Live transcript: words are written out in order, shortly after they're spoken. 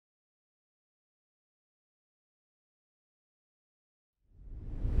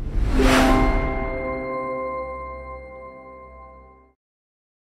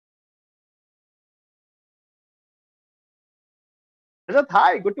Rajat,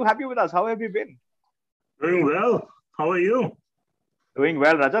 hi, good to have you with us. How have you been? Doing well. How are you? Doing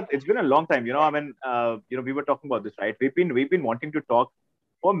well, Rajat. It's been a long time. We were talking about this, right? We've been wanting to talk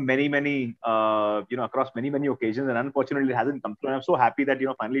for many, across many occasions, and unfortunately, it hasn't come through. And I'm so happy that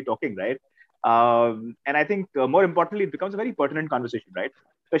finally talking, right? And I think more importantly, it becomes a very pertinent conversation, right?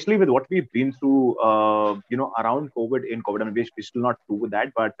 Especially with what we've been through, around COVID, in COVID. I mean, we're still not through with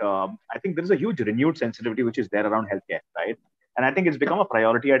that, but I think there is a huge renewed sensitivity which is there around healthcare, right? And I think it's become a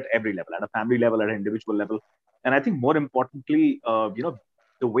priority at every level, at a family level, at an individual level. And I think more importantly,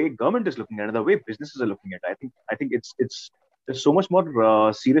 the way government is looking at it, the way businesses are looking at it, I think it's there's so much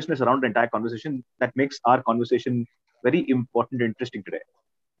more seriousness around the entire conversation that makes our conversation very important and interesting today.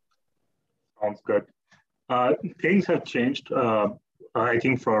 Sounds good. Uh, Things have changed. I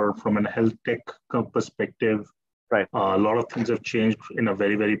think from an health tech perspective, Right. a lot of things have changed in a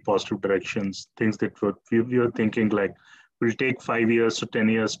very positive directions. Things that we were thinking like will take 5 years to 10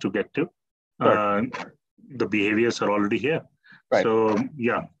 years to get to. Sure. Uh, the behaviors are already here. Right. So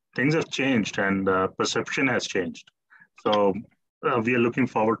yeah, things have changed and perception has changed. So we are looking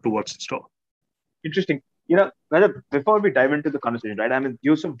forward to what's in store. Interesting. Rajat, before we dive into the conversation, right? I mean,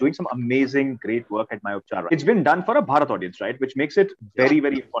 you're doing some amazing, great work at myopchar. Right? It's been done for a Bharat audience, right? Which makes it very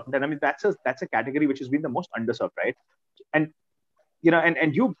important. And I mean, that's a category which has been the most underserved, right? And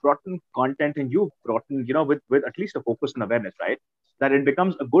and you've brought in content, and you've brought in, with at least a focus and awareness, right? That it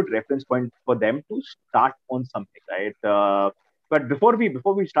becomes a good reference point for them to start on something, right? But before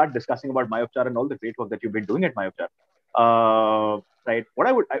we start discussing about myopchar and all the great work that you've been doing at myopchar, right?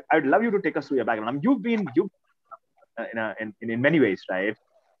 I'd love you to take us through your background. I mean, you've in many ways, right?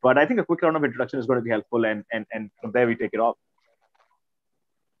 But I think a quick round of introduction is going to be helpful, and from there we take it off.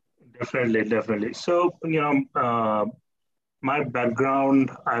 Definitely. So, my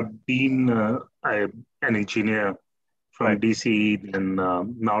background, I'm an engineer from Right. DC and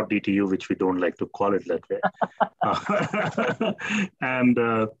now DTU, which we don't like to call it that way.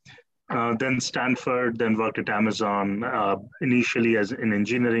 And then Stanford, then worked at Amazon, initially as in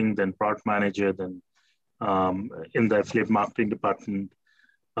engineering, then product manager, then in the affiliate marketing department.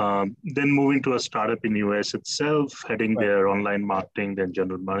 Then moving to a startup in US itself, heading Right. their online marketing, then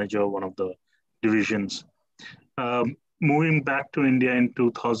general manager, one of the divisions. Moving back to India in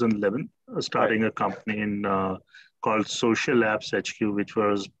 2011, Right. starting a company called Social Apps HQ, which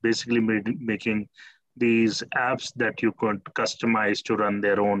was basically making these apps that you could customize to run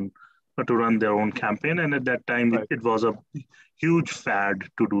their own campaign. And at that time, Right. it was a huge fad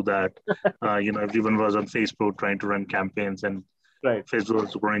to do that. Everyone was on Facebook trying to run campaigns, and Right. Facebook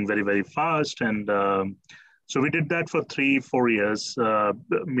was growing very fast. And so we did that for 3-4 years,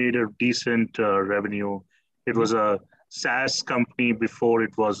 made a decent revenue. It Mhm. was a SaaS company before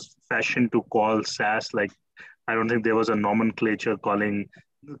it was fashion to call SaaS. Like, I don't think there was a nomenclature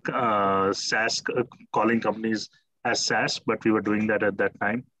SaaS, calling companies as SaaS, but we were doing that at that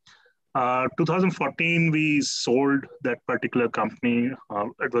time. 2014, we sold that particular company.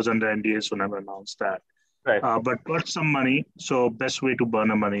 It was under NDA, so never announced that. Right. But got some money. So best way to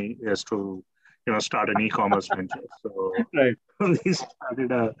burn a money is to, start an e-commerce venture. So Right. we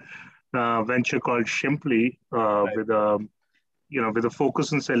started a venture called Shimply Right. with a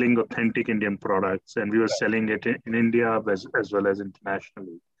focus on selling authentic Indian products, and we were selling it in India as well as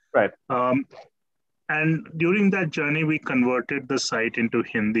internationally. Right. Um, and during that journey, we converted the site into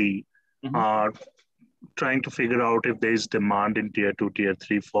Hindi, Mhm. uh, trying to figure out if there is demand in tier two, tier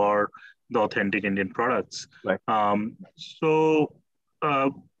three for the authentic Indian products. Right. So, uh,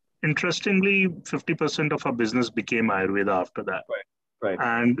 interestingly, 50% of our business became Ayurveda after that. Right. Right.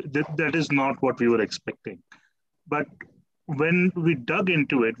 And that is not what we were expecting. But when we dug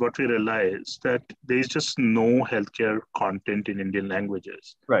into it, what we realized that there's just no healthcare content in Indian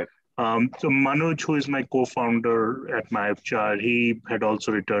languages. Right. So Manoj, who is my co-founder at MyUpchar, he had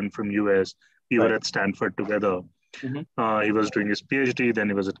also returned from US. We were Right. at Stanford together. Mhm. He was doing his PhD, then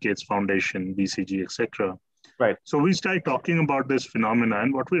he was at Gates Foundation, BCG, etc. Right. So we started talking about this phenomenon.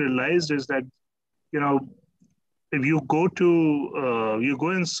 And what we realized is that, you know, if you go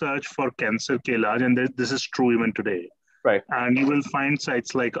and search for cancer ke ilaj, and this is true even today, Right. and you will find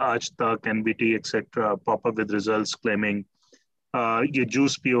sites like Aaj Tak, NBT, etc. pop up with results claiming ये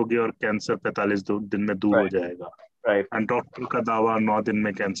juice पियोगे और cancer 45 दिन में दूर हो Right. जाएगा Right. and doctor का दावा 9 दिन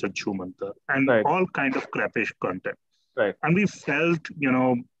में कैंसर छू Mantar and Right. all kind of crappish content. Right. And we felt,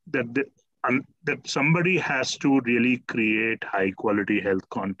 that that somebody has to really create high quality health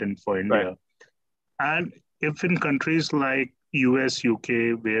content for Right. India. And if in countries like US,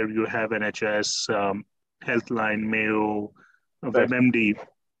 UK, where you have NHS, Healthline, Mayo, Right. WebMD,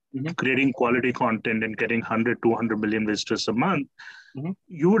 creating quality content and getting 100, 200 million visitors a month,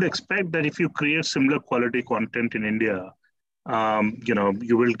 you would expect that if you create similar quality content in India,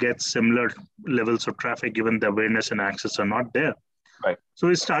 you will get similar levels of traffic given the awareness and access are not there. Right. So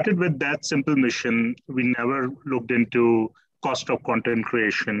we started with that simple mission. We never looked into cost of content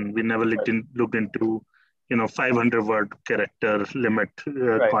creation. We never looked into 500 word character limit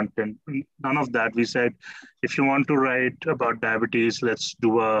content. None of that. We said, if you want to write about diabetes, let's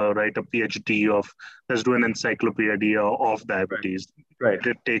write a PhD let's do an encyclopedia of diabetes. Right.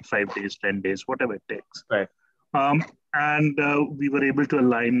 It take 5 days, 10 days, whatever it takes. Right. And we were able to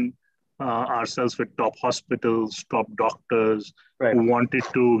align ourselves with top hospitals, top doctors who wanted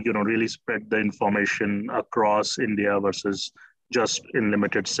to, really spread the information across India versus just in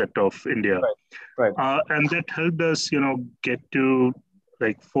limited set of India. Right. And that helped us, get to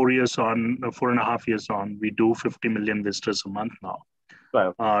like 4.5 years on, we do 50 million visitors a month now.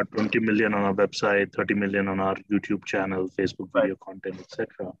 20 million on our website, 30 million on our YouTube channel, Facebook video content,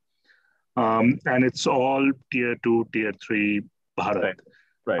 etc. And it's all tier 2, tier 3 Bharat.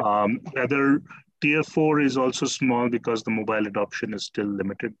 Whether tier 4 is also small because the mobile adoption is still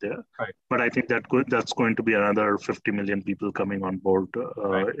limited there. But I think that's going to be another 50 million people coming on board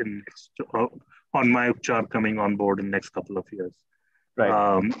on my chart coming on board in the next couple of years.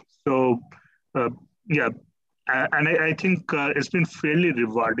 And I think it's been fairly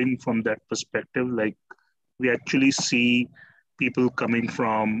rewarding from that perspective. Like we actually see people coming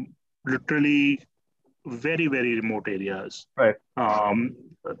from literally very, very remote areas.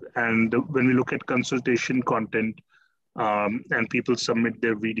 And when we look at consultation content and people submit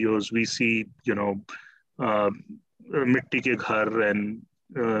their videos, we see, Mitti ke Ghar and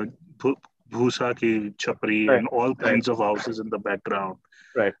Bhusa ki Chapri and all kinds of houses in the background.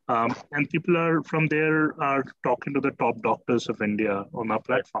 And people are from there are talking to the top doctors of India on our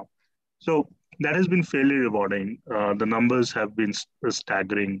platform. So that has been fairly rewarding. The numbers have been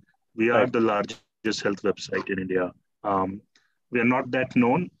staggering. We are the largest health website in India. We are not that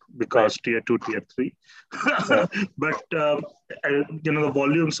known because tier 2, tier 3, but the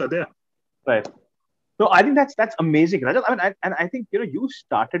volumes are there. No, I think that's amazing, Rajat. I think you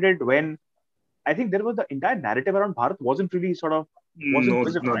started it when I think there was the entire narrative around Bharat wasn't really visible,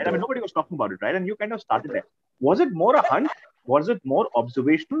 right? I mean, nobody was talking about it, right? And you kind of started there. Was it more a hunch? Was it more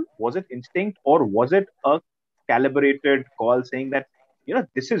observational? Was it instinct, or was it a calibrated call saying that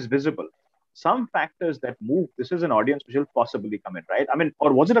this is visible? Some factors that move, this is an audience which will possibly come in, right? I mean,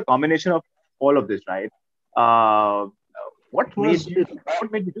 or was it a combination of all of this, right? What made you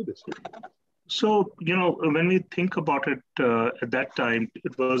do this? So, when we think about it, at that time,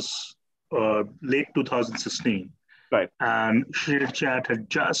 it was late 2016. And ShareChat had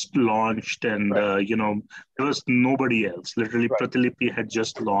just launched and, there was nobody else. Literally, Pratilipi had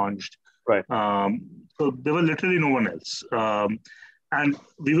just launched. So there was literally no one else. And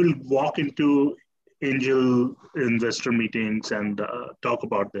we will walk into angel investor meetings and talk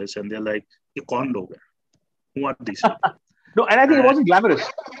about this. And they're like, "Ye kaun log hai? Who are these people?" No, and I think it wasn't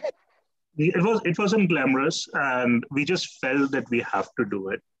glamorous. It wasn't glamorous. And we just felt that we have to do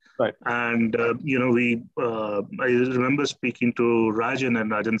it. And, I remember speaking to Rajan,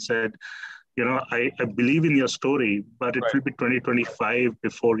 and Rajan said, I believe in your story, but it will be 2025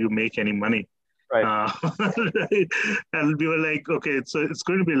 before you make any money. And we were like, okay, it's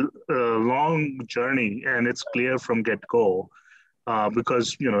going to be a long journey, and it's clear from get-go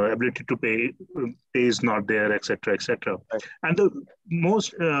because ability to pay is not there, etc., etc. And the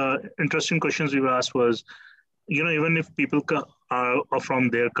most interesting questions we were asked was, even if people are from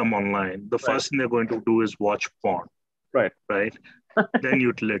there come online, the first thing they're going to do is watch porn, right? Then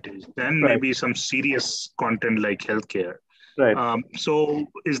utilities, then maybe some serious content like healthcare. So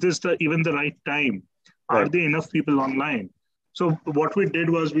is this even the right time? Are there enough people online? So what we did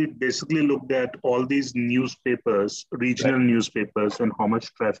was we basically looked at all these newspapers, regional newspapers, and how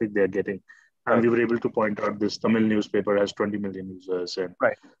much traffic they're getting. And we were able to point out this Tamil newspaper has 20 million users. And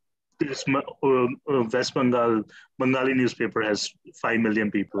this West Bengali newspaper has 5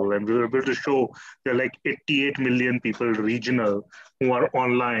 million people. And we were able to show there are like 88 million people regional who are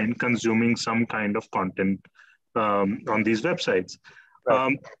online consuming some kind of content on these websites.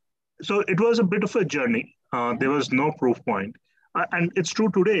 So it was a bit of a journey. There was no proof point. And it's true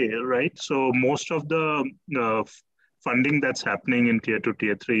today, right? So most of the funding that's happening in tier 2,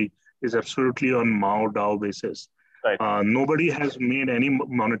 tier 3 is absolutely on MAU DAO basis. Nobody has made any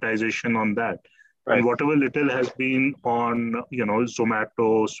monetization on that. And whatever little has been on,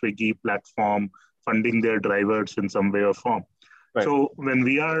 Zomato, Swiggy platform, funding their drivers in some way or form. So when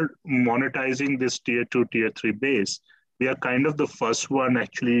we are monetizing this tier 2, tier 3 base, we are kind of the first one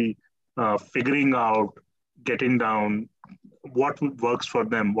actually figuring out, getting down what works for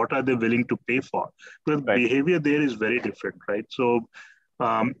them, what are they willing to pay for. Because behavior there is very different, right? So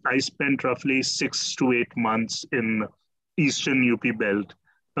I spent roughly 6 to 8 months in Eastern UP belt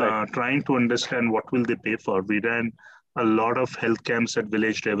trying to understand what will they pay for. We ran a lot of health camps at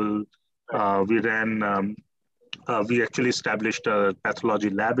village level. We actually established a pathology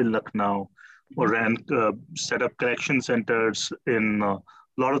lab in Lucknow, or ran set up collection centers in a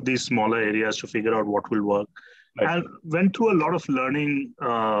lot of these smaller areas to figure out what will work. And went through a lot of learning,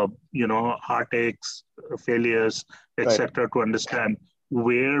 heartaches, failures, etc., to understand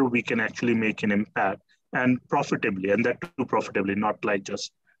where we can actually make an impact and profitably, and that too profitably, not like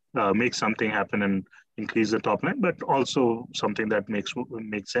just make something happen and increase the top line, but also something that makes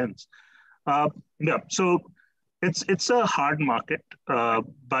sense. So it's a hard market,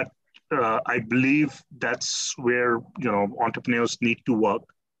 but I believe that's where entrepreneurs need to work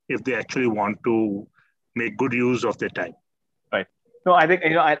if they actually want to make good use of their time. Right. No, I think,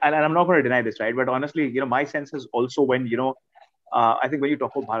 I'm not going to deny this, right? But honestly, my sense is also when, I think when you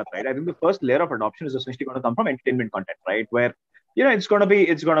talk about Bharat, right? I think the first layer of adoption is essentially going to come from entertainment content, right? Where, it's going to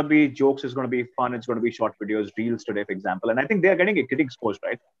be jokes, it's going to be fun, it's going to be short videos, reels today, for example. And I think they are getting exposed,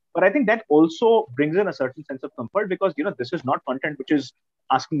 right? But I think that also brings in a certain sense of comfort because, this is not content which is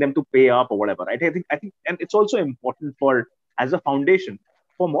asking them to pay up or whatever, right? I think, and it's also important as a foundation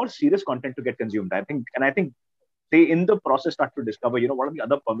for more serious content to get consumed. I think they in the process start to discover, what are the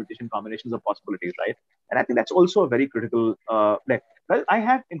other combinations of possibilities, right? And I think that's also a very critical. Well, I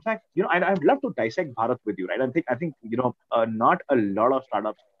have, in fact, I'd love to dissect Bharat with you, right? I think, not a lot of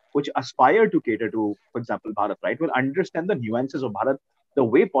startups which aspire to cater to, for example, Bharat, right, will understand the nuances of Bharat the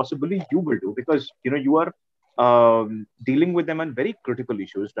way possibly you will do, because you are dealing with them on very critical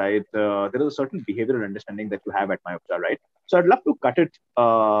issues, right? There is a certain behavioral understanding that you have at MyUpstar, right? So I'd love to cut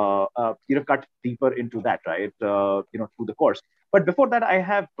deeper into that, right? Through the course. But before that, I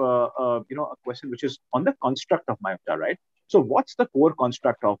have, a question which is on the construct of MyUpstar, right? So what's the core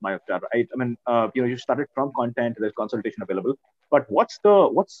construct of MyUpstar, right? I mean, you started from content, there's consultation available, but what's the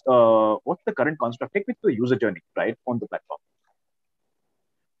current construct? Take me to the user journey, right, on the platform.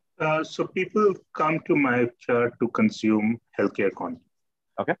 So people come to MyUpstar to consume healthcare content.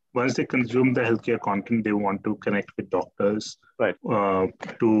 Okay. Once they consume the healthcare content, they want to connect with doctors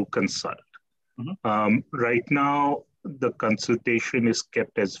to consult. Right now, the consultation is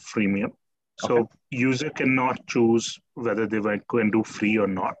kept as freemium. So user cannot choose whether they want to do free or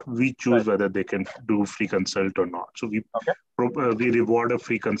not. We choose whether they can do free consult or not. So we reward a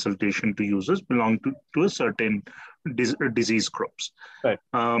free consultation to users belong to a certain disease groups. Right.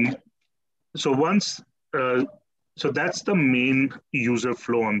 So that's the main user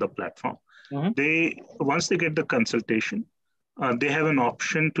flow on the platform. Once they get the consultation, they have an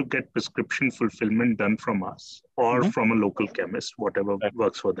option to get prescription fulfillment done from us or from a local chemist, whatever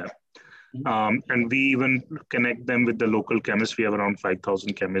works for them. And we even connect them with the local chemists. We have around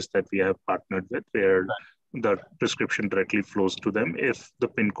 5,000 chemists that we have partnered with, where the prescription directly flows to them if the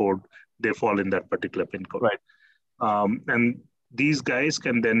PIN code, they fall in that particular PIN code. And these guys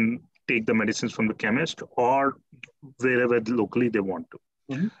can then take the medicines from the chemist or wherever locally they want to.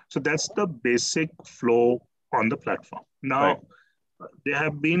 So that's the basic flow on the platform. Now, there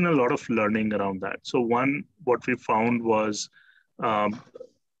have been a lot of learning around that. So what we found was,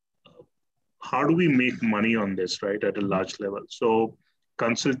 how do we make money on this, right, at a large level? So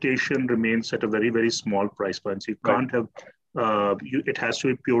consultation remains at a very, very small price point. So you can't have, it has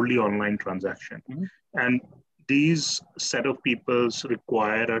to be purely online transaction. And these set of peoples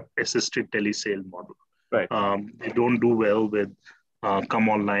require an assisted telesale model. They don't do well with come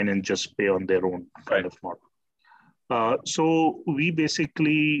online and just pay on their own kind of model. So we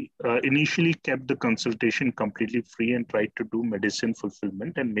basically initially kept the consultation completely free and tried to do medicine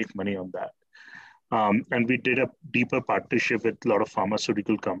fulfillment and make money on that. And we did a deeper partnership with a lot of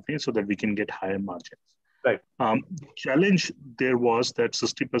pharmaceutical companies so that we can get higher margins. Challenge there was that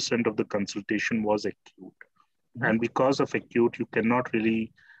 60% of the consultation was acute. And because of acute, you cannot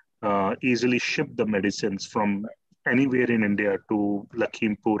really easily ship the medicines from anywhere in India to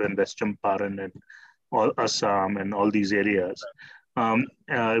Lakhimpur and West Champaran and all Assam and all these areas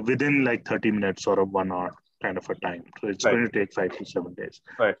within like 30 minutes or 1 hour kind of a time. So it's going to take 5 to 7 days.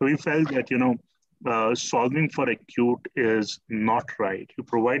 So we felt that, solving for acute is not right. You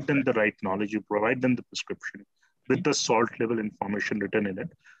provide them the right knowledge, you provide them the prescription with the salt level information written in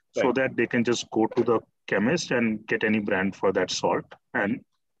it so that they can just go to the chemist and get any brand for that salt and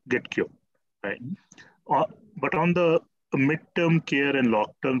get cured, right? But on the midterm care and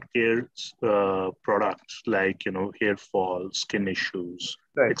long-term care products like, hair fall, skin issues,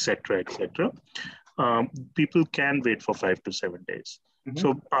 Right. etc., etc. People can wait for 5 to 7 days. Mm-hmm.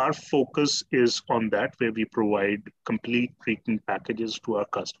 So our focus is on that, where we provide complete treatment packages to our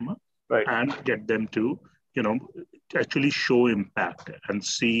customer Right. and get them to, actually show impact and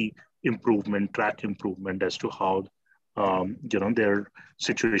see improvement, track improvement as to how, their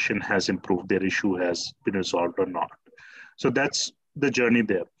situation has improved, their issue has been resolved or not. So that's the journey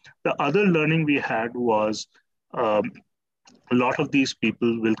there. The other learning we had was um, a lot of these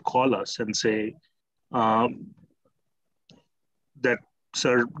people will call us and say that,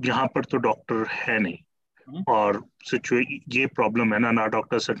 sir, यहाँ पर तो doctor है नहीं, or ये problem है ना, our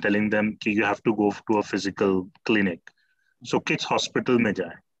doctors are telling them कि you have to go to a physical clinic. So किस hospital में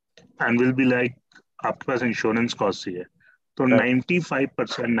जाए? And we'll be like, आपके पास insurance cost ही है. So 95%,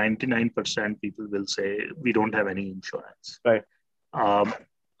 99% people will say, we don't have any insurance. Right.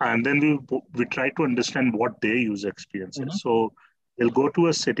 And then we try to understand what their user experience is. So they'll go to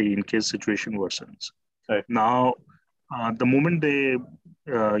a city in case situation worsens. Right. Now, the moment they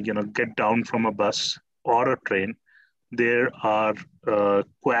get down from a bus or a train, there are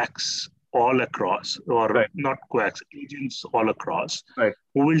quacks all across, or not quacks, agents all across,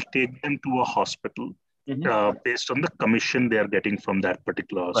 who will take them to a hospital based on the commission they are getting from that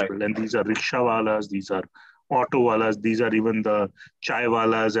particular hospital. And these are rickshawalas, these are auto walas, these are even the chai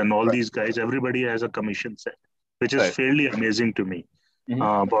walas, and all these guys. Everybody has a commission set, which is fairly amazing to me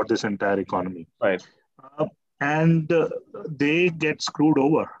about this entire economy. And they get screwed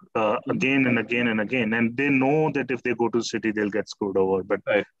over again and again and again. And they know that if they go to the city, they'll get screwed over, but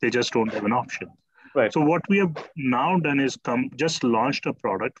they just don't have an option. So what we have now done is just launched a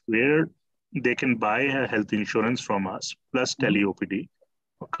product where they can buy a health insurance from us plus tele-OPD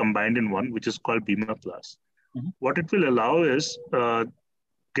combined in one, which is called Bima Plus. What it will allow is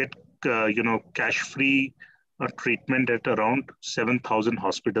get cash-free treatment at around 7,000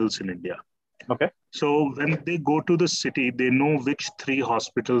 hospitals in India. Okay. So when they go to the city, they know which 3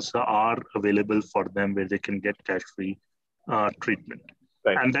 hospitals are available for them where they can get cash-free treatment.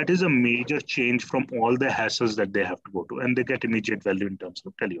 And that is a major change from all the hassles that they have to go to, and they get immediate value in terms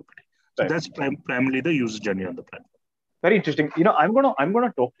of tele-OPD. So that's primarily the user journey on the platform. Very interesting. I'm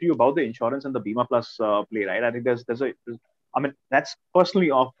gonna talk to you about the insurance and the Bima Plus play, right? I think that's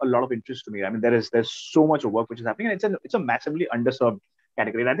personally of a lot of interest to me. I mean, there's so much of work which is happening, and it's a massively underserved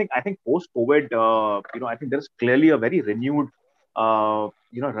category. And I think post COVID, I think there's clearly a very renewed,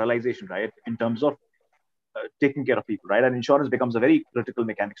 realization, right, in terms of taking care of people, right? And insurance becomes a very critical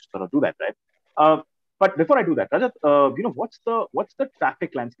mechanic to sort of do that, right? But before I do that, Rajat, what's the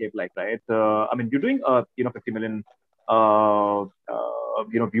traffic landscape like, right? I mean, you're doing 50 million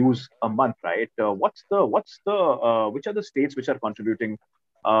views a month, right? Which are the states which are contributing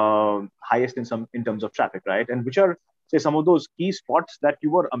highest in terms of traffic, right? And which are, say, some of those key spots that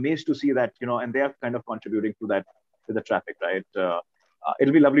you were amazed to see that, and they are kind of contributing to the traffic, right?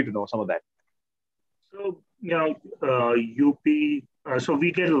 It'll be lovely to know some of that. So, UP, so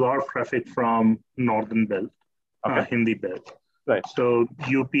we get a lot of traffic from Northern Belt, Hindi Belt. Right. So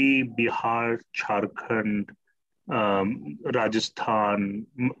UP, Bihar, Jharkhand, Rajasthan,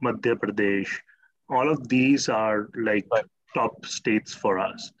 Madhya Pradesh, all of these are like top states for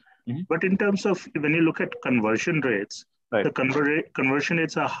us. But in terms of, when you look at conversion rates, the conversion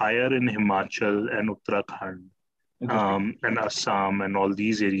rates are higher in Himachal and Uttarakhand and Assam and all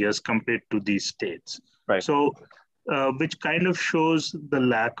these areas compared to these states. So, which kind of shows the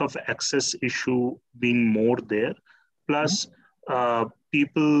lack of access issue being more there. Plus,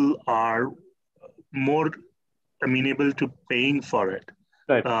 people are more amenable to paying for it.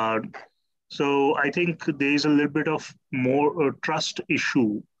 So I think there is a little bit of more trust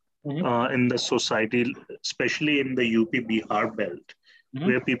issue in the society, especially in the UP Bihar belt,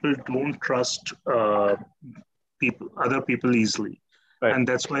 where people don't trust other people easily. And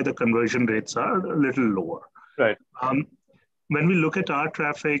that's why the conversion rates are a little lower. When we look at our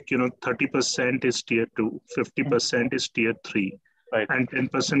traffic, 30% is tier 2, 50% is tier 3, and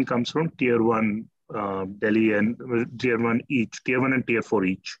 10% comes from tier 1 Delhi and tier 1 each, tier 1 and tier 4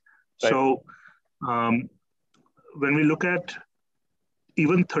 each. So when we look at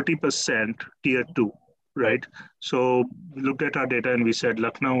even 30% tier 2, right? So we looked at our data and we said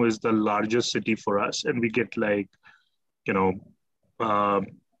Lucknow is the largest city for us, and we get like,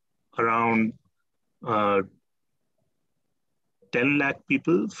 around 10 lakh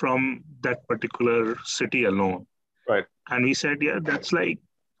people from that particular city alone. And we said, yeah, that's like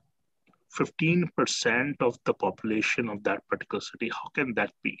 15% of the population of that particular city. How can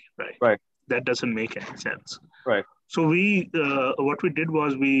that be, right? That doesn't make any sense. So what we did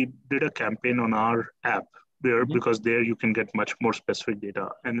was we did a campaign on our app where, because there you can get much more specific data.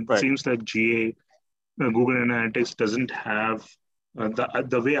 And it Right. seems like Google Analytics doesn't have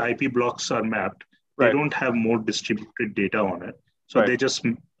the way IP blocks are mapped. They Right. don't have more distributed data on it. So Right. they just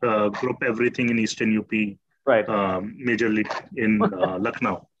group everything in Eastern UP, Right. majorly in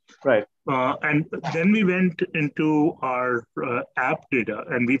Lucknow. Right. And then we went into our app data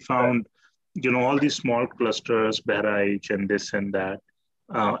and we found, all these small clusters, Bharat and this and that,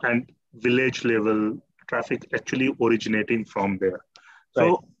 and village level traffic actually originating from there. Right. So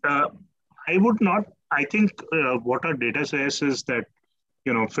I think what our data says is that,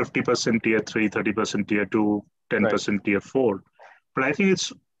 50% tier 3, 30% tier 2, 10% tier 4. But I think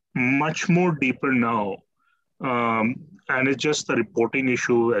it's much more deeper now. And it's just the reporting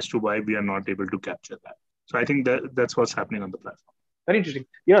issue as to why we are not able to capture that. So I think that's what's happening on the platform. Very interesting.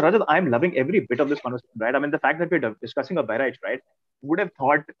 Rajat, I'm loving every bit of this conversation, right? I mean, the fact that we're discussing a Bharat, right? Would have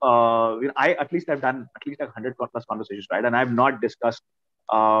thought, I at least have done at least like 100 plus conversations, right? And I've not discussed,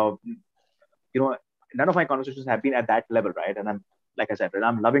 uh, none of my conversations have been at that level, right? And like I said,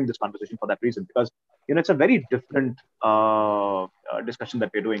 I'm loving this conversation for that reason because, it's a very different discussion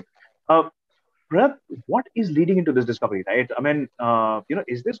that we're doing. Bharat, what is leading into this discovery, right? I mean,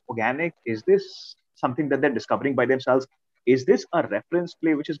 is this organic? Is this something that they're discovering by themselves? Is this a reference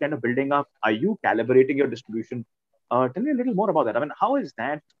play which is kind of building up? Are you calibrating your distribution? Tell me a little more about that. I mean, how is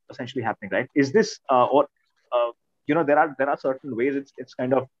that essentially happening, right? Is this there are certain ways it's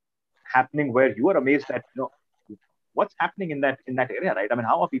kind of happening where you are amazed that what's happening in that area, right? I mean,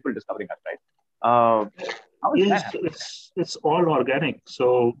 how are people discovering us, right? How is that Yes, happening? it's all organic.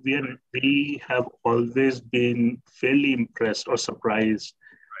 So we have always been fairly impressed or surprised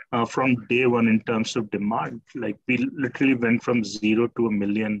from day one in terms of demand. Like we literally went from 0 to a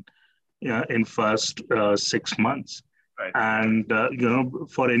million in first 6 months. Right. And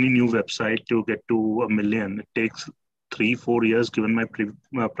for any new website to get to a million, it takes 3-4 years, given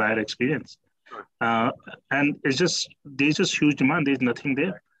my prior experience. And there's just huge demand. There's nothing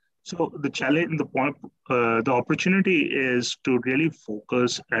there. So the challenge, the opportunity is to really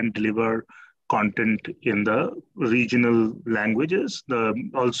focus and deliver content in the regional languages.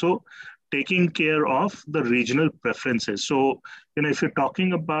 Also taking care of the regional preferences. So if you're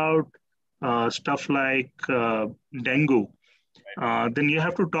talking about stuff like dengue, then you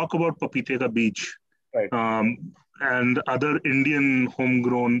have to talk about papite ka beach. Right. And other Indian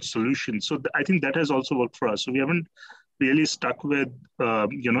homegrown solutions. So I think that has also worked for us. So we haven't really stuck with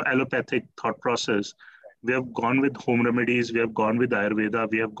allopathic thought process. We have gone with home remedies. We have gone with Ayurveda.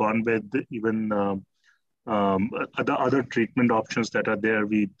 We have gone with even other treatment options that are there.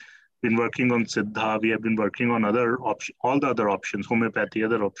 We've been working on Siddha. We have been working on all the other options, homeopathy,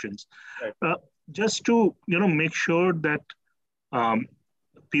 other options, Right. just to make sure that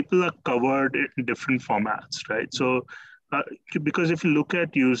people are covered in different formats, right? So, because if you look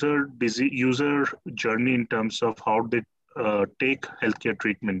at user journey in terms of how they take healthcare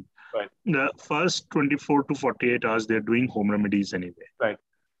treatment, Right. the first 24 to 48 hours, they're doing home remedies anyway. Right.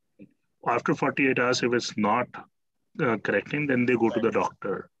 After 48 hours, if it's not correcting, then they go to the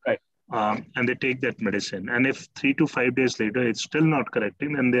doctor. Right. And they take that medicine. And if 3 to 5 days later, it's still not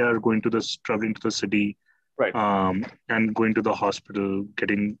correcting, then they are traveling to the city, Right. And going to the hospital,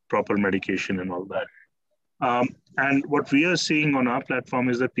 getting proper medication and all that. And what we are seeing on our platform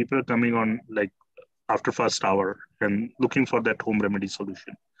is that people are coming on like after first hour and looking for that home remedy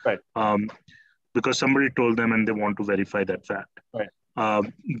solution. Right. Because somebody told them and they want to verify that fact. Right.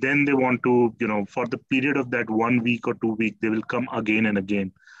 Then they want to, for the period of that 1 week or 2 weeks, they will come again and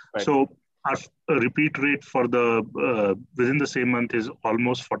again. Right. So our repeat rate for the within the same month is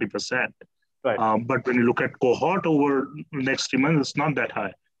almost 40%. Right. But when you look at cohort over next 3 months, it's not that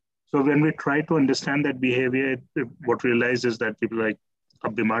high. So when we try to understand that behavior, what we realize is that people are like,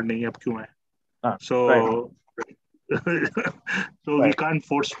 "Ab bimar nahi, ab kyun hai?" So, we can't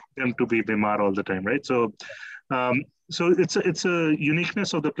force them to be bimar all the time, right? So, it's a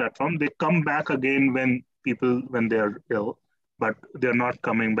uniqueness of the platform. They come back again when they are ill, but they're not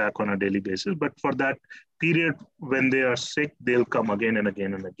coming back on a daily basis. But for that period when they are sick, they'll come again and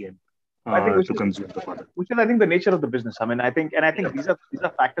again and again. I think to consume the product. Which is, I think, the nature of the business. I mean, I think these are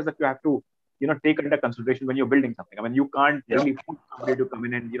factors that you have to, take under consideration when you're building something. I mean, you can't really force somebody to come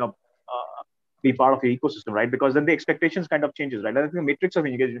in and, be part of your ecosystem, right? Because then the expectations kind of changes, right? I think the matrix of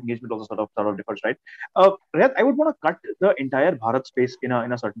engagement also sort of differs, right? Rajat, I would want to cut the entire Bharat space in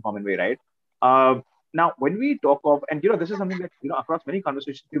a certain common way, right? Now, when we talk of, and this is something that across many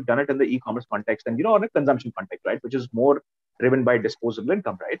conversations we've done it in the e-commerce context, and on a consumption context, right, which is more driven by disposable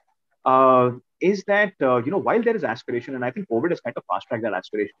income, right? is that while there is aspiration, and I think COVID has kind of fast tracked that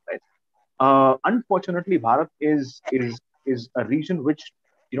aspiration, right? Unfortunately, Bharat is a region which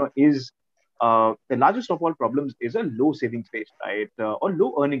is the largest of all problems is a low savings base, right, or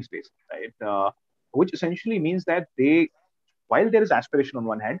low earnings base, right, which essentially means that while there is aspiration on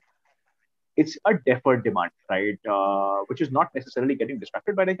one hand, it's a deferred demand, right, which is not necessarily getting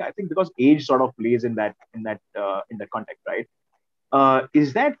distracted by it. I think because age sort of plays in that context, right?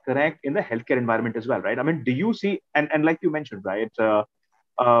 Is that correct in the healthcare environment as well, right? I mean, do you see, and like you mentioned, right? Uh,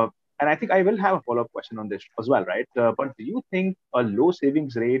 and I think I will have a follow-up question on this as well, right? But do you think a low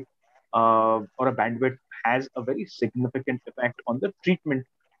savings rate or a bandwidth has a very significant effect on the treatment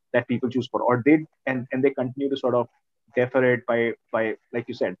that people choose for, or they continue to sort of defer it by like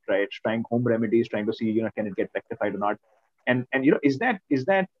you said, right, trying home remedies, trying to see can it get rectified or not, and is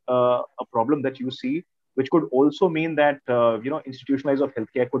that a problem that you see, which could also mean that institutionalized of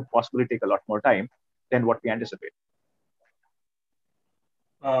healthcare could possibly take a lot more time than what we anticipate.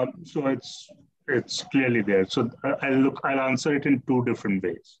 So it's clearly there. So I'll answer it in two different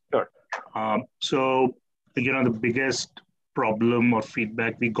ways. Sure. So the biggest problem or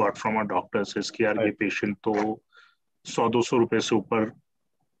feedback we got from our doctors is कि यार ये patient तो 100-200 रुपए से ऊपर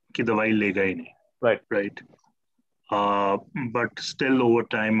की दवाई लेगा ही नहीं. Right. But still over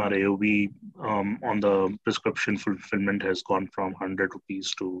time our AOV on the prescription fulfillment has gone from 100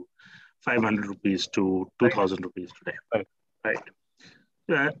 rupees to 500 rupees to 2000 rupees today.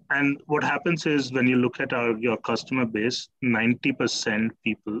 Right. And what happens is when you look at your customer base, 90%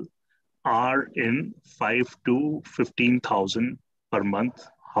 people are in 5 to 15,000 per month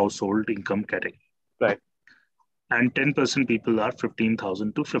household income category. Right. And 10% people are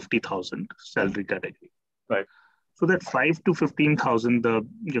 15,000 to 50,000 salary category. Right. So that 5 to 15,000, the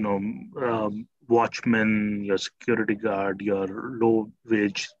watchman, your security guard, your low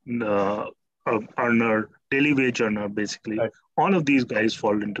wage earner, daily wage earner, basically, right. All of these guys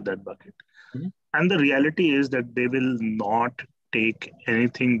fall into that bucket. Mm-hmm. And the reality is that they will not take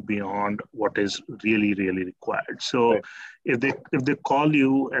anything beyond what is really, really required. So right. if they call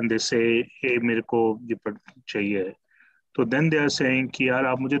you and they say, hey, मेरे को ये चाहिए, so then they are saying कि यार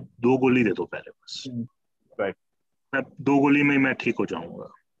आप मुझे 2 गोली दे दो पहले बस. Right. मैं 2 गोली में मैं ठीक हो जाऊंगा.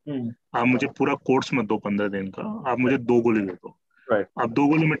 आप मुझे पूरा कोर्स मत दो 15 दिन का, आप मुझे 2 गोली दे दो. Right. अब 2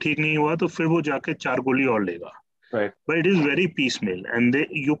 गोली में ठीक नहीं हुआ तो फिर वो जाके 4 गोली और लेगा. Right. But it is very piecemeal and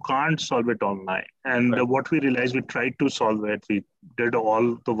you can't solve it online. And right. What we realized, we tried to solve it. We did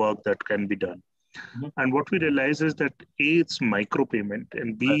all the work that can be done. Mm-hmm. And what we realized is that A, it's micro payment,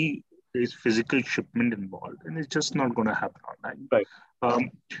 and B, right. There's physical shipment involved, and it's just not going to happen online. Right.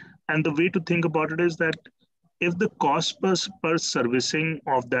 And the way to think about it is that if the cost per servicing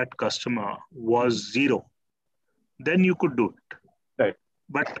of that customer was 0, then you could do it. Right.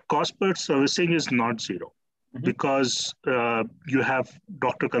 But cost per servicing is not 0. Mm-hmm. Because you have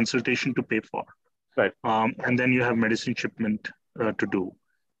doctor consultation to pay for. Right. And then you have medicine shipment to do,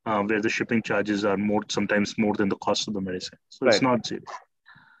 where the shipping charges are sometimes more than the cost of the medicine. So right. It's not 0.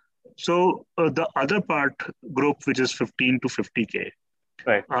 So the other group, which is 15 to 50K,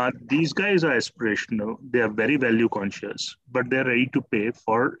 right. These guys are aspirational. They are very value conscious, but they're ready to pay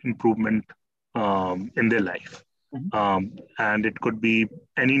for improvement in their life. Mm-hmm. And it could be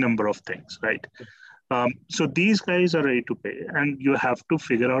any number of things, right? So these guys are ready to pay, and you have to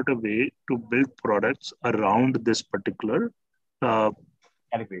figure out a way to build products around this particular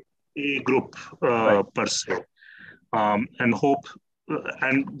category, a group right. per se, and hope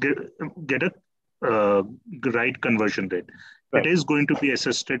and get a right conversion rate. Right. It is going to be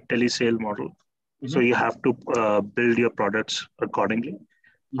assisted telesale model, mm-hmm. So you have to build your products accordingly,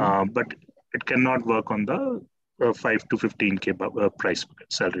 mm-hmm. But it cannot work on the 5 to 15K price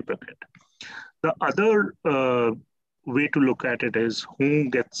bucket, salary bucket. The other way to look at it is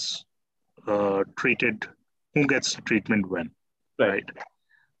who gets treated, who gets treatment when, right?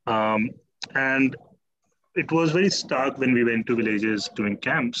 And it was very stark when we went to villages doing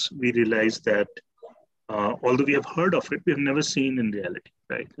camps. We realized that although we have heard of it, we have never seen in reality,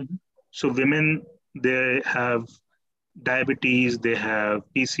 right? Mm-hmm. So women, they have diabetes, they have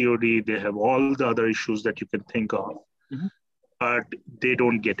PCOD, they have all the other issues that you can think of, mm-hmm. But they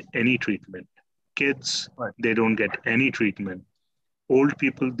don't get any treatment. Kids, right. They don't get any treatment. Old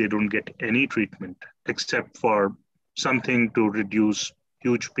people, they don't get any treatment except for something to reduce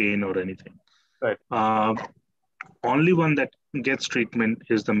huge pain or anything. Right. Only one that gets treatment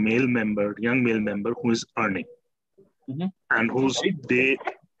is the young male member who is earning, mm-hmm. and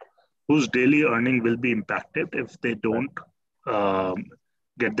whose daily earning will be impacted if they don't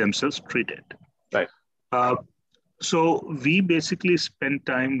get themselves treated. Right. So we basically spend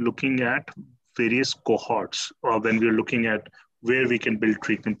time looking at various cohorts, or when we're looking at where we can build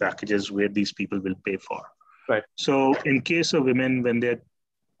treatment packages where these people will pay for. Right. So in case of women, when they're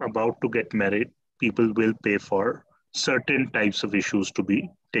about to get married, people will pay for certain types of issues to be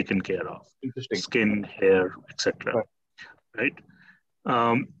taken care of. Interesting. Skin, hair, etc. Right.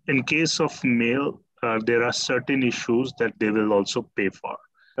 In case of male, there are certain issues that they will also pay for.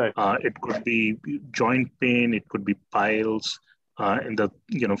 Right. It could be joint pain, it could be piles in the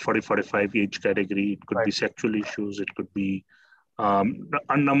 40-45 age category. It could be sexual issues. It could be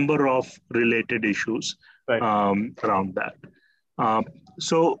a number of related issues around that.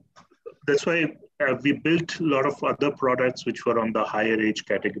 So that's why we built a lot of other products which were on the higher age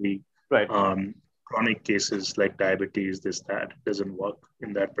category. Right. Chronic cases like diabetes, this, that doesn't work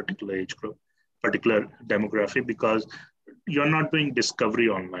in that particular age group, particular demographic, because you're not doing discovery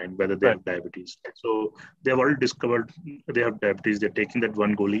online whether they have diabetes. So they've already discovered they have diabetes. They're taking that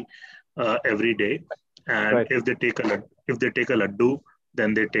one goli every day, and if they take a laddu,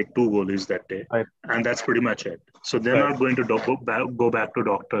 then they take 2 golis that day, and that's pretty much it. So they're not going to go back to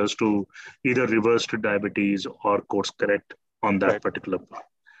doctors to either reverse to diabetes or course correct on that particular part.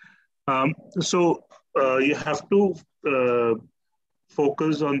 So you have to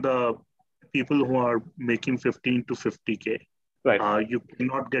focus on the people who are making 15 to 50K. You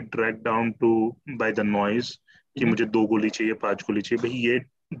cannot get dragged down to by the noise कि मुझे 2 गोली चाहिए, 5 गोली चाहिए. भाई ये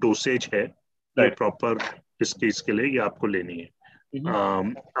dosage है, ये प्रॉपर इस केस के लिए ये आपको लेनी है.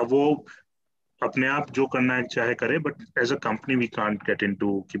 अब वो अपने आप जो करना है चाहे करे, but as a company we can't get into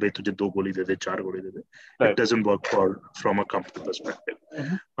कि भाई तुझे 2 गोली दे दे, 4 गोली दे दे. It doesn't work from a company perspective.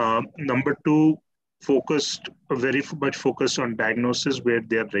 Number 2, very much focused on diagnosis where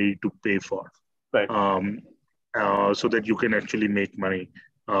they are ready to pay for, so that you can actually make money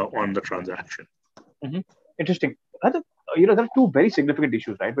on the transaction. Interesting. There are 2 very significant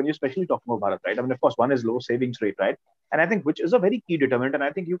issues, right? When you're especially talking about Bharat, right? I mean, of course, one is low savings rate, right? And I think which is a very key determinant. And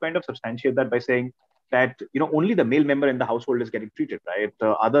I think you kind of substantiate that by saying that, only the male member in the household is getting treated, right?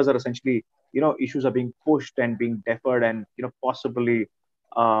 Others are essentially, issues are being pushed and being deferred and, possibly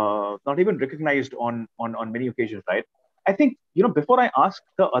not even recognized on many occasions, right? I think, before I ask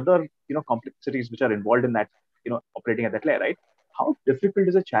the other, complexities which are involved in that, operating at that layer, right? How difficult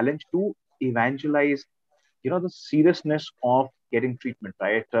is a challenge to evangelize the seriousness of getting treatment,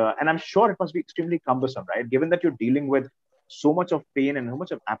 right? And I'm sure it must be extremely cumbersome, right? Given that you're dealing with so much of pain and so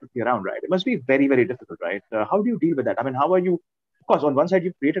much of apathy around, right? It must be very, very difficult, right? How do you deal with that? I mean, how are you? Of course, on one side,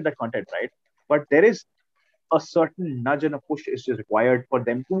 you've created that content, right? But there is a certain nudge and a push is required for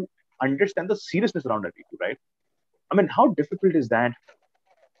them to understand the seriousness around that issue, right? I mean, how difficult is that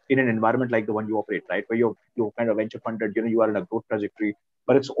in an environment like the one you operate, right? Where you're kind of venture funded, you are in a growth trajectory,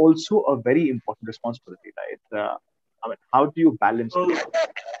 but it's also a very important responsibility, right? I mean, how do you balance?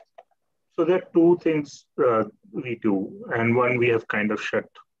 So there are 2 things we do, and one we have kind of shut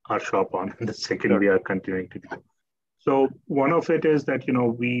our shop on, and the second we are continuing to do. So one of it is that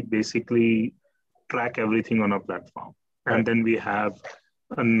we basically track everything on our platform, and then we have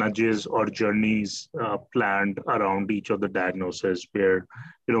nudges or journeys planned around each of the diagnoses where,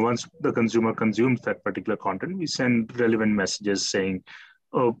 once the consumer consumes that particular content, we send relevant messages saying,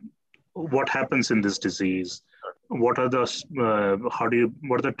 what happens in this disease? What are the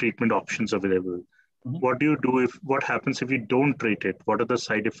treatment options available? What do you do what happens if you don't treat it? What are the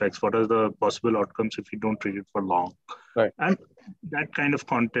side effects? What are the possible outcomes if you don't treat it for long? And that kind of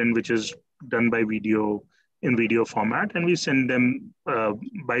content, which is done by in video format, and we send them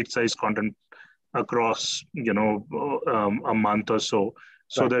bite-sized content across, a month or so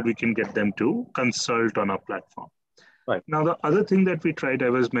that we can get them to consult on our platform. Now, the other thing that we tried, I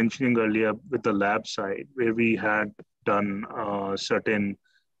was mentioning earlier with the lab side, where we had done certain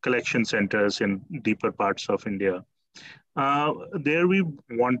collection centers in deeper parts of India. There we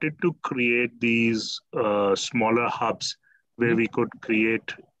wanted to create these smaller hubs where we could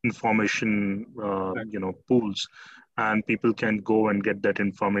create information, pools, and people can go and get that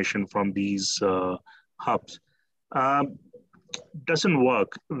information from these hubs. Doesn't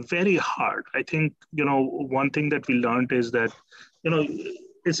work. Very hard. I think, one thing that we learned is that,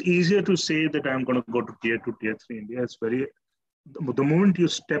 it's easier to say that I'm going to go to tier 2, tier 3 India. It's the moment you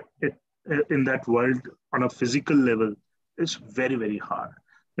step in that world on a physical level, it's very, very hard.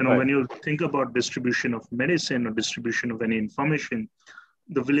 When you think about distribution of medicine or distribution of any information,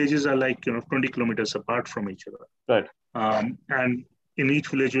 the villages are like, 20 kilometers apart from each other. And in each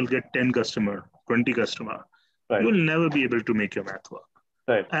village, you'll get 10 customer, 20 customer. You will never be able to make your math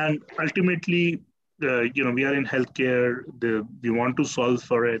work. And ultimately, we are in healthcare, we want to solve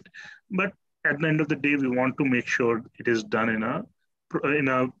for it, but at the end of the day, we want to make sure it is done in a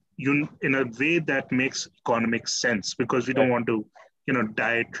in a way that makes economic sense, because we don't want to,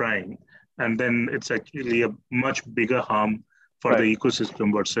 die trying, and then it's actually a much bigger harm for the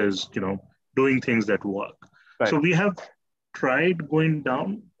ecosystem versus, doing things that work. So we have tried going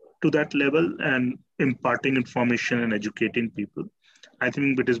down to that level and imparting information and educating people. I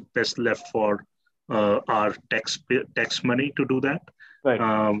think it is best left for our tax money to do that,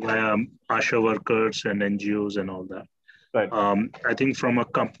 via ASHA workers and NGOs and all that. I think from a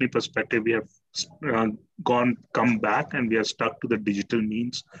company perspective, we have come back and we are stuck to the digital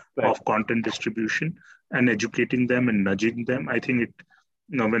means of content distribution and educating them and nudging them. I think it,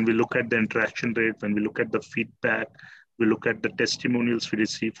 when we look at the interaction rate, when we look at the feedback, we look at the testimonials we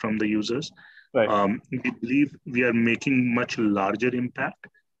receive from the users, we believe we are making much larger impact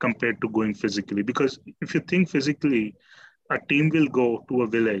compared to going physically. Because if you think physically, a team will go to a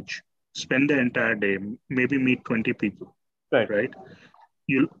village, spend the entire day, maybe meet 20 people, right?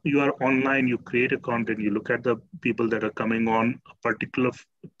 You are online, you create a content, you look at the people that are coming on a particular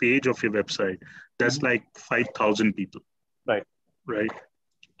page of your website. That's like 5,000 people, right?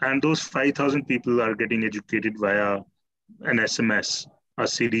 And those 5,000 people are getting educated via an SMS, a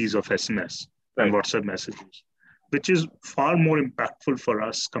series of SMS and WhatsApp messages, which is far more impactful for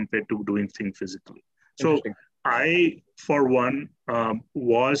us compared to doing things physically. So I, for one,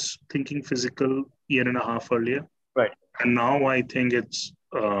 was thinking physical year and a half earlier. And now I think it's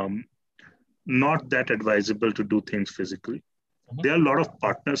not that advisable to do things physically. There are a lot of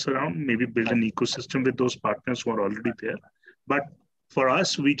partners around, maybe build an ecosystem with those partners who are already there. But for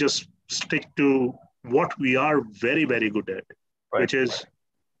us, we just stick to what we are very, very good at, which is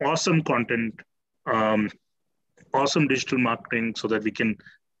awesome content, awesome digital marketing, so that we can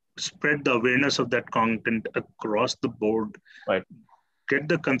spread the awareness of that content across the board, get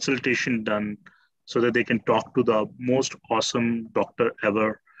the consultation done so that they can talk to the most awesome doctor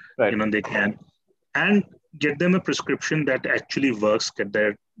ever, they can, and get them a prescription that actually works, get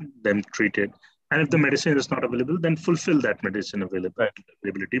them treated. And if the medicine is not available, then fulfill that medicine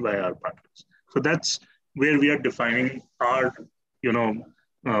availability by our partners. So that's where we are defining our,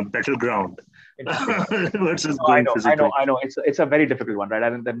 battleground versus going physically. I know. It's a very difficult one, right?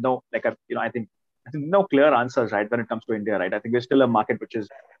 And then I think no clear answers, right? When it comes to India, right? I think we're still a market which is,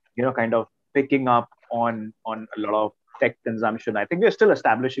 kind of picking up on a lot of tech consumption. I think we're still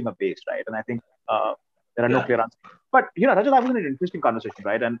establishing a base, right? And I think there are no clear answers. But, Rajat, that was an interesting conversation,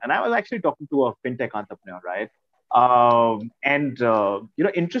 right? And I was actually talking to a fintech entrepreneur, right?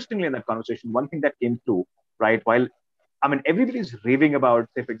 Interestingly in that conversation, one thing that came through, right? While, everybody's raving about,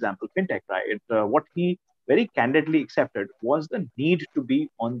 say, for example, fintech, right? What he very candidly accepted was the need to be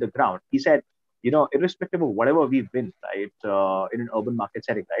on the ground. He said, irrespective of whatever we've been, right, in an urban market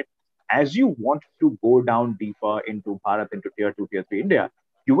setting, right? As you want to go down deeper into Bharat, into tier 2, tier 3 India,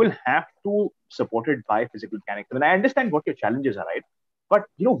 you will have to support it by physical mechanics. I understand what your challenges are, right? But,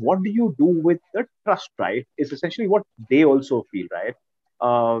 what do you do with the trust, right? Is essentially what they also feel, right?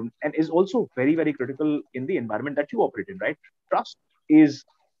 And is also very, very critical in the environment that you operate in, right? Trust is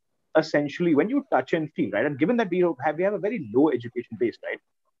essentially when you touch and feel, right? And given that we have a very low education base, right?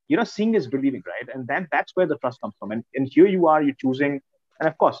 Seeing is believing, right? And then that's where the trust comes from. And here you are, you're choosing, and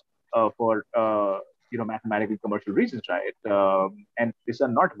of course, for mathematical commercial reasons, right? And these are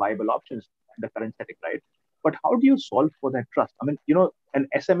not viable options in the current setting, right? But how do you solve for that trust? An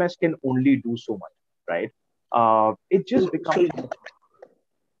SMS can only do so much, right? It just becomes.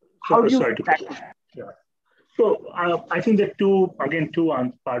 How do you tackle? So I think there are two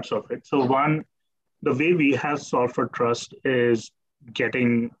parts of it. So one, the way we have solved for trust is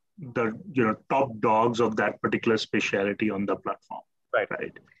getting the top dogs of that particular specialty on the platform,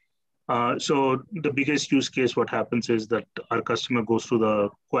 right? So the biggest use case, what happens is that our customer goes to the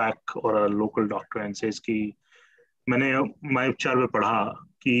quack or a local doctor and says कि मैंने मायोपचार में पढ़ा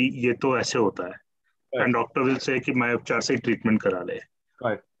कि ये तो ऐसे होता है, and doctor will say कि मायोपचार से treatment करा ले.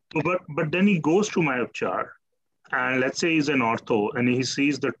 But then he goes to Mayapchar, and let's say he's an ortho, and he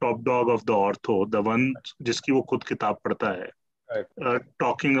sees the top dog of the ortho, the one जिसकी वो खुद किताब पढ़ता है,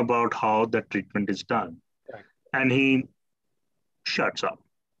 talking about how that treatment is done, and he shuts up,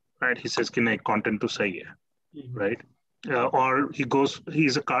 right? He says कि नहीं, content तो सही है, right? Or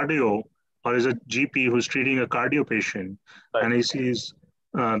he's a cardio, or is a GP who's treating a cardio patient, and he sees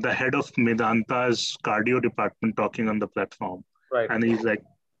the head of Medanta's cardio department talking on the platform, and he's like,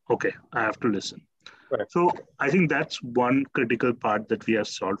 okay, I have to listen. So I think that's one critical part that we have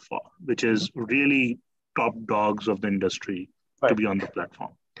solved for, which is really top dogs of the industry to be on the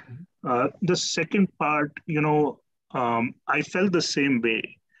platform. The second part, I felt the same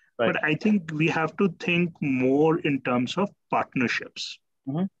way But I think we have to think more in terms of partnerships,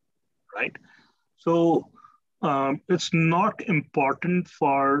 right? So it's not important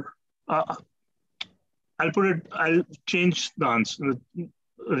for, I'll change the answer,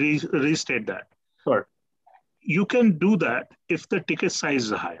 restate that. Sure. You can do that if the ticket size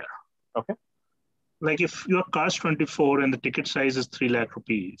is higher. Okay. Like if your car's 24 and the ticket size is 3 lakh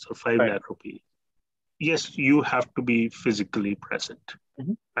rupees or 5 lakh rupees, yes, you have to be physically present,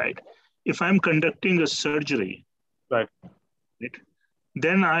 right? If I'm conducting a surgery, right,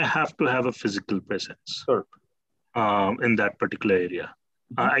 then I have to have a physical presence in that particular area.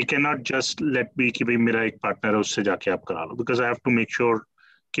 I cannot just let be कि भाई मेरा एक partner है उससे जाके आप करा लो, because I have to make sure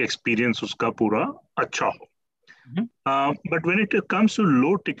कि experience उसका पूरा अच्छा हो. But when it comes to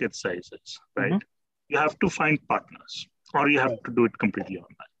low ticket sizes, right, you have to find partners or you have to do it completely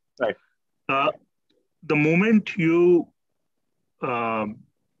online. Right. The moment you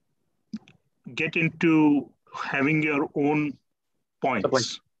get into having your own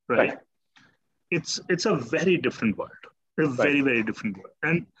points, right? It's a very different world. A very, very different world.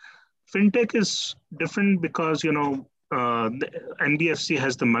 And fintech is different because, you know, the NBFC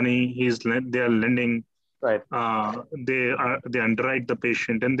has the money, they are lending, they underwrite the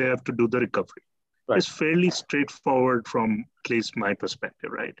patient and they have to do the recovery. It's fairly straightforward from at least my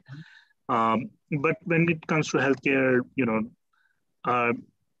perspective, right? But when it comes to healthcare, you know,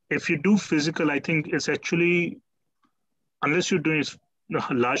 if you do physical, I think it's actually, unless you're doing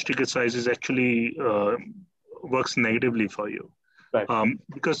large ticket sizes, actually works negatively for you.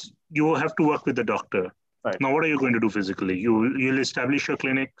 Because you have to work with the doctor. Now, what are you going to do physically? You'll establish your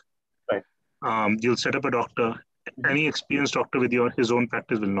clinic. You'll set up a doctor. Any experienced doctor with his own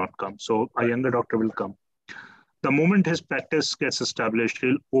practice will not come. So a younger doctor will come. The moment his practice gets established,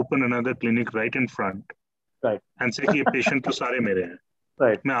 he'll open another clinic right in front and say, "Ye patient to sare mere hain.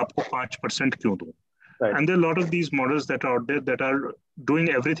 Main aapko 5% kyun दूं?" And there are a lot of these models that are out there that are doing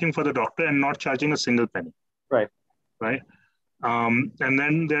everything for the doctor and not charging a single penny. Right. And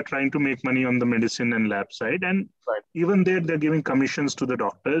then they're trying to make money on the medicine and lab side. And even there, they're giving commissions to the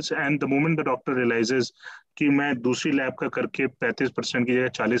doctors. And the moment the doctor realizes कि मैं दूसरी lab का करके 35% की जगह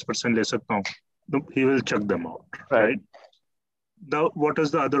 40% ले सकता हूँ, he will chuck them out. Right. What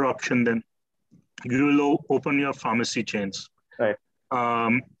is the other option then? You will open your pharmacy chains.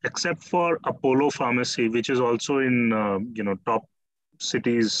 Except for Apollo Pharmacy, which is also in top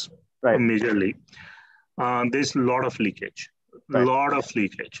cities majorly, there's a lot of leakage.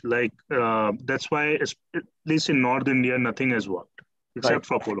 Like that's why, at least in North India, nothing has worked except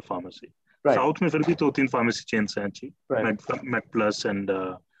for Apollo Pharmacy. South में फिर भी 2-3 pharmacy chains हैं अच्छी, Med Plus and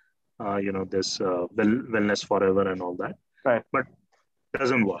this Wellness Forever and all that. But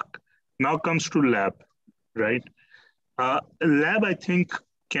doesn't work. Now comes to lab, right? Lab, I think,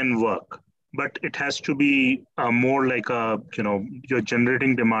 can work, but it has to be more like you're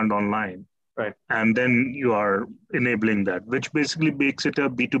generating demand online, and then you are enabling that, which basically makes it a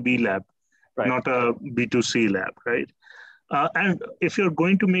B2B lab, not a B2C lab, right? And if you're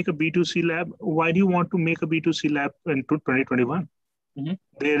going to make a B2C lab, why do you want to make a B2C lab in 2021?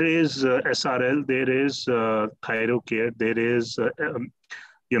 There is SRL, there is ThyroCare, there is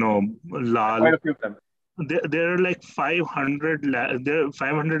Lal. Quite a few of them. There are like 500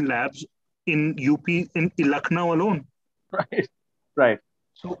 labs in UP, in Lucknow alone. Right.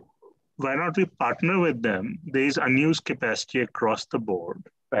 So why not we partner with them? There is unused capacity across the board,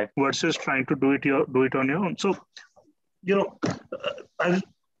 versus trying to do it on your own. So,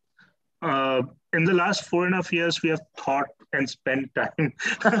 in the last 4.5 years, we have thought and spent time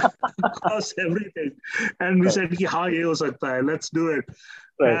across everything, and we said, "Ha, ye ho sakta hai. Let's do it."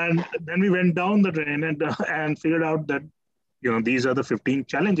 And then we went down the drain and figured out that these are the 15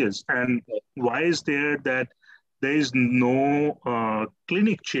 challenges. And why is there that there is no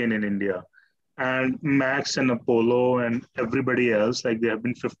clinic chain in India? And Max and Apollo and everybody else, like there have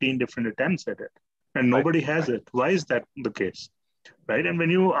been 15 different attempts at it, and nobody has it. Why is that the case? Right? And when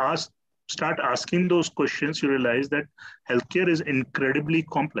you start asking those questions, you realize that healthcare is incredibly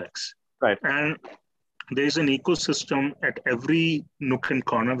complex. And there's an ecosystem at every nook and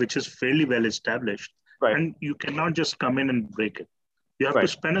corner, which is fairly well established. And you cannot just come in and break it. You have to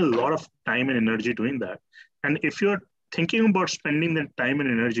spend a lot of time and energy doing that. And if you're thinking about spending that time and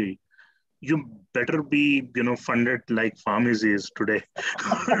energy, you better be, funded like pharmacy is today.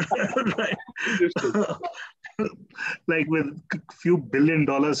 Like with a few $1 billion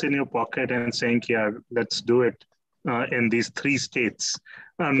in your pocket and saying, "Yeah, let's do it in these 3 states."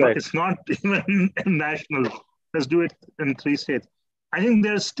 It's not even national. Let's do it in 3 states. I think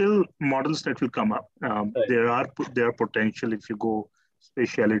there's still models that will come up. There are potential if you go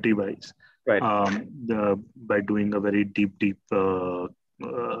speciality wise, Right. by doing a very deep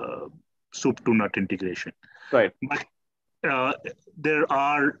soup to nut integration. Right. But there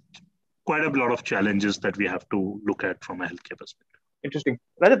are quite a lot of challenges that we have to look at from a healthcare perspective. Interesting.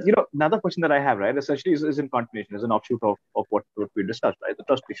 Rajat, you know, another question that I have, right, essentially is in continuation, is an offshoot of what we discussed, right? The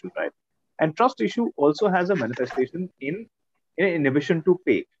trust issue, right? And trust issue also has a manifestation in inhibition to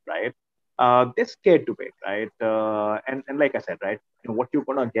pay, right? They're scared to pay, right? And like I said, right, you know, what you're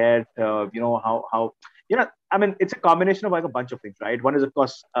gonna get, you know, how you know, I mean, it's a combination of like a bunch of things, right? One is of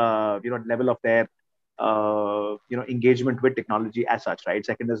course, you know, level of their you know, engagement with technology as such, right?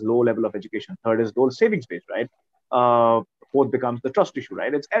 Second is low level of education. Third is low savings base, right? Fourth becomes the trust issue,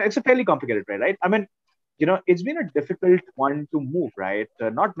 right? It's a fairly complicated, right? I mean, you know, it's been a difficult one to move, right?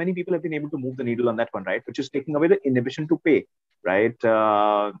 Not many people have been able to move the needle on that one, right? Which is taking away the inhibition to pay, right?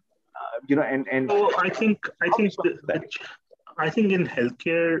 You know, and So I think in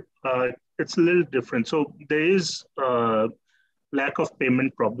healthcare it's a little different. So there is lack of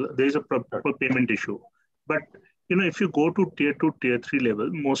payment problem. There is a proper payment issue, but you know, if you go to tier 2, tier 3 level,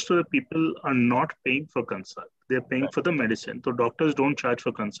 most of the people are not paying for consult. They're paying for the medicine. So doctors don't charge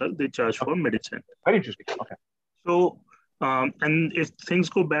for consult; they charge for medicine. Very interesting. Okay. So, and if things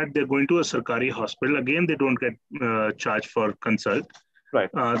go bad, they're going to a Sarkari hospital. Again, they don't get charged for consult. Right.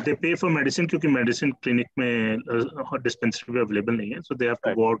 They pay for medicine because medicine clinic में dispensary available नहीं है, so they have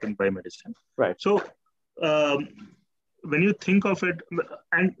to go out and buy medicine. Right. So when you think of it,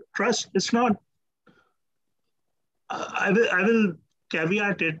 and trust, it's not. I will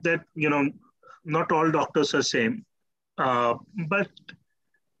caveat it that, you know, not all doctors are same, but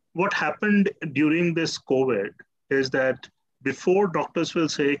what happened during this COVID is that before doctors will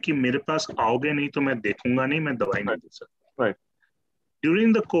say कि मेरे पास आओगे नहीं तो मैं देखूंगा नहीं, मैं दवाई नहीं दे सकता. Right.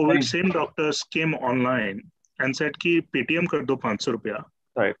 During the COVID, same doctors came online and said कि पेटीएम कर दो 500 रुपया.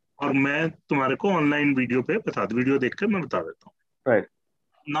 Right. और मैं तुम्हारे को ऑनलाइन वीडियो पे बता दो, वीडियो देखकर मैं बता देता हूँ. Right.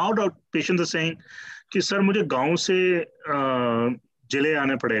 Now patients are saying कि सर मुझे गांव से जिले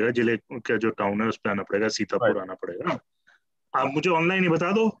आने पड़ेगा, जिले का जो टाउन है उस पे आना पड़ेगा, सीतापुर आना पड़ेगा, आप मुझे ऑनलाइन ही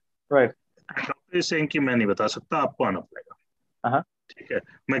बता दो. Right. डॉक्टर इज सेइंग कि मैं नहीं बता सकता, आपको आना पड़ेगा. ठीक है,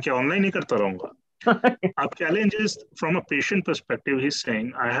 मैं क्या ऑनलाइन ही करता रहूंगा? Our challenge is from a patient perspective. He's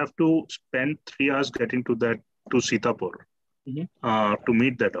saying I have to spend 3 hours getting to Sitapur to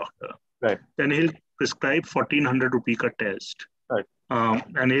meet the doctor. Right. Then he'll prescribe 1,400 rupee ka test. Right.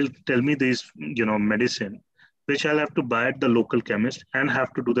 And he'll tell me this, you know, medicine, which I'll have to buy at the local chemist and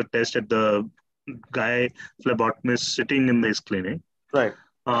have to do the test at the guy phlebotomist sitting in this clinic. Right.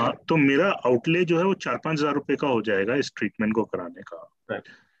 तो मेरा outlay जो है वो 4-5 हजार रुपए का हो जाएगा इस ट्रीटमेंट को कराने का. Right.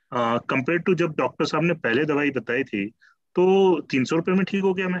 कंपेयर टू जब डॉक्टर साहब ने पहले दवाई बताई थी तो 300 रुपए में ठीक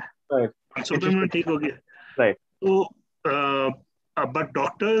हो गया, मैं 500 रुपए में ठीक हो गया. Right. तो but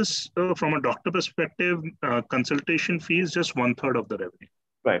doctors, from a doctor perspective, consultation fee is just 1/3 of the revenue.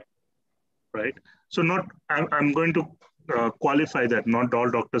 Right. Right. So I'm going to qualify that not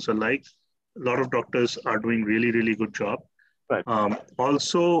all doctors are like. A lot of doctors are doing really, really good job. Right.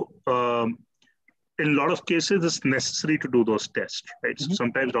 Also, in a lot of cases, it's necessary to do those tests, right? So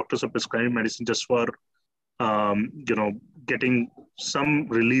sometimes doctors are prescribing medicine just for, you know, getting some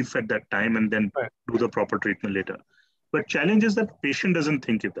relief at that time and then do the proper treatment later. But challenge is that patient doesn't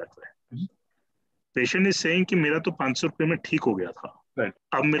think it that way. Patient is saying कि मेरा तो 500 रुपए में ठीक हो गया था. Right.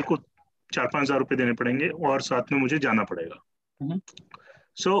 अब मेरे को 4-5 हजार रुपए देने पड़ेंगे और साथ में मुझे जाना पड़ेगा.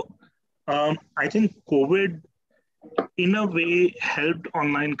 So I think COVID in a way helped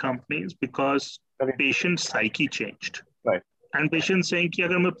online companies because patient psyche changed. Right. And patient saying कि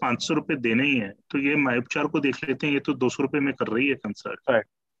अगर मैं 500 रुपए देने ही है तो ये माय उपचार को देख लेते हैं, ये तो 200 रुपए में कर रही है कंसल्ट. Right.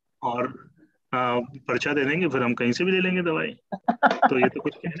 और पर्चा दे देंगे, फिर हम कहीं से भी ले लेंगे दवाई. तो ये तो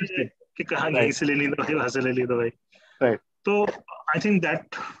कुछ नहीं है कि कहाँ यहीं से ले ली दवाई, वहां से ले ली दवाई. Right. So I think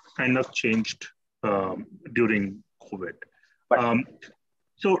that kind of changed during COVID.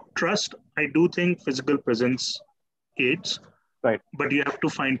 So trust, I do think physical presence aids. Right. But you have to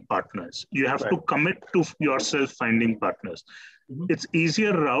find partners. You have to commit to yourself finding partners. It's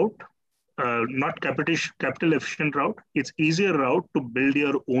easier route, not capital efficient route. It's easier route to build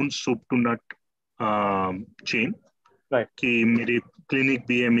your own soup to nut chain. Right. कि मेरी clinic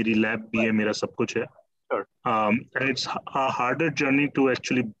भी है, मेरी lab भी है, मेरा सब कुछ है. Sure. And it's a harder journey to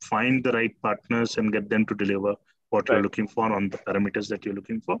actually find the right partners and get them to deliver what you're looking for on the parameters that you're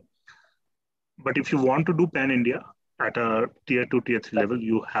looking for. But if you want to do pan-India at a tier 2, tier 3 level,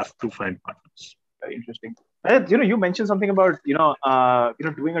 you have to find partners. Very interesting. You know, you mentioned something about,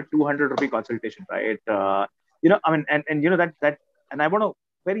 doing a 200 rupee consultation, right? I mean, and you know, that, and I want to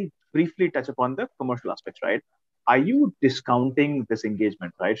very briefly touch upon the commercial aspects, right? are you discounting this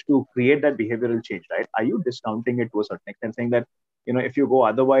engagement, right, to create that behavioral change, right? Are you discounting it to a certain extent, saying that, if you go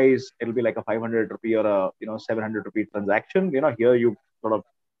otherwise, it'll be like a 500 rupee or a, 700 rupee transaction. Here you sort of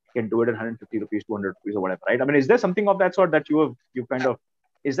can do it at 150 rupees, 200 rupees or whatever, right? I mean, is there something of that sort that you kind of,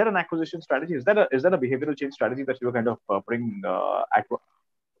 is that an acquisition strategy? Is that a behavioral change strategy that you were kind of putting at work?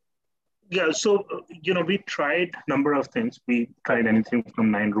 Yeah, so we tried number of things. We tried anything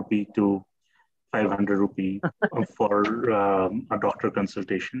from 9 rupee to 500 rupee for a doctor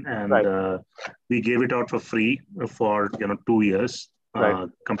consultation, and Right. we gave it out for free for 2 years Right.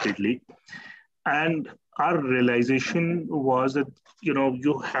 completely. And our realization was that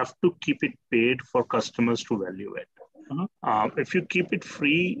you have to keep it paid for customers to value it. If you keep it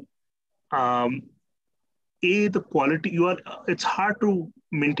free, the quality it's hard to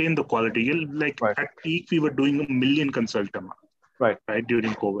maintain the quality. Like Right. at peak, we were doing 1 million consult a month, Right.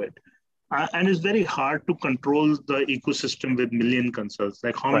 during COVID. And it's very hard to control the ecosystem with million consults.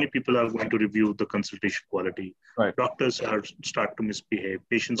 Like how many people are going to review the consultation quality? Right. Doctors start to misbehave,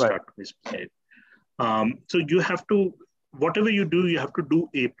 patients Right. start to misbehave. So you have to, whatever you do, you have to do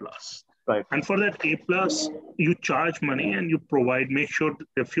A+. Right. And for that A+, you charge money and you make sure that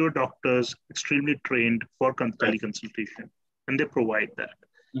if your doctors extremely trained for teleconsultation, and they provide that.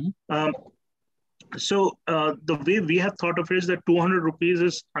 So the way we have thought of it is that 200 rupees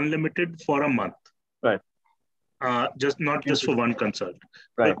is unlimited for a month. Right. Not just for one consult.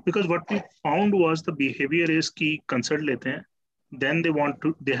 Right. Because what we found was the behavior is ki consult lete hain, then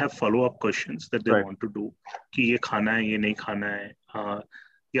they have follow-up questions that they want to do. कि ये खाना है, ये नहीं खाना है,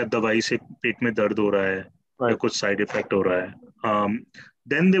 या दवाई से पेट में दर्द हो रहा है, या कुछ side effect हो रहा है.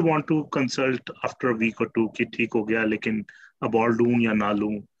 Then they want to consult after a week or two कि ठीक हो गया, लेकिन अब और लूं या ना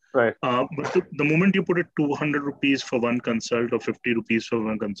लूं. Right. But the moment you put it 200 rupees for one consult or 50 rupees for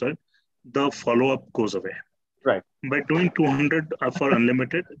one consult, the follow-up goes away. Right. By doing 200 for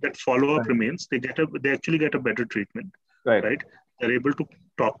unlimited, that follow-up remains. They actually get a better treatment. Right. They're able to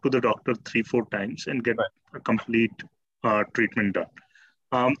talk to the doctor 3-4 times and get a complete treatment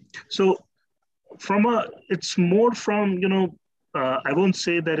done. So it's more from, I won't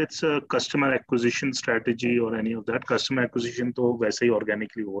say that it's a customer acquisition strategy or any of that. Customer acquisition to वैसे ही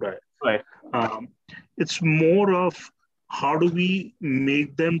organically हो रहा है. Right. It's more of how do we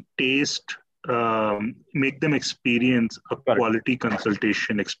make them taste, make them experience a quality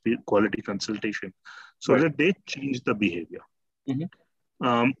consultation, so that they change the behavior.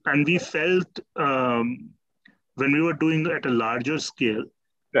 And we felt when we were doing at a larger scale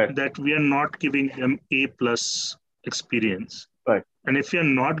that we are not giving them A+ experience. Right. And if you're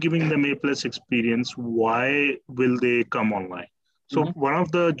not giving them A+ experience, why will they come online? So one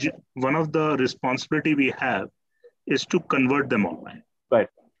of the responsibility we have is to convert them online. Right.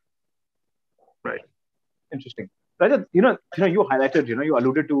 Right. Interesting. Rajat, you highlighted, you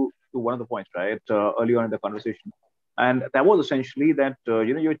alluded to one of the points, right, early on in the conversation. And that was essentially that,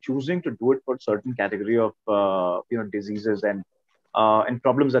 you're choosing to do it for a certain category of, diseases and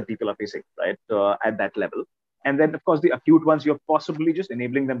problems that people are facing, right, at that level. And then, of course, the acute ones, you're possibly just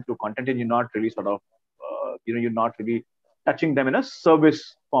enabling them through content, and you're not really sort of, you're not really touching them in a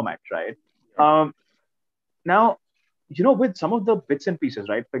service format, right? Now, with some of the bits and pieces,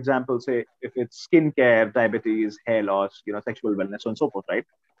 right? For example, say if it's skincare, diabetes, hair loss, sexual wellness, so on and so forth, right?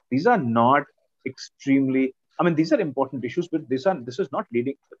 These are not extremely, I mean, these are important issues, but these are not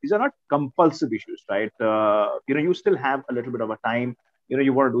compulsive issues, right? You still have a little bit of a time,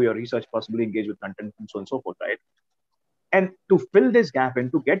 you want to do your research, possibly engage with content and so on and so forth, right? And to fill this gap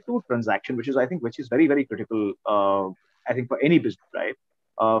and to get to transaction, which is very, very critical, I think, for any business, right?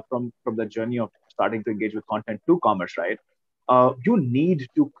 From the journey of starting to engage with content to commerce, right? You need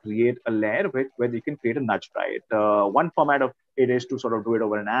to create a layer where you can create a nudge, right? One format of it is to sort of do it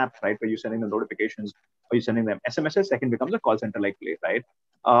over an app, right? Where you're sending them notifications or you're sending them SMSs. Second becomes a call center like play, right?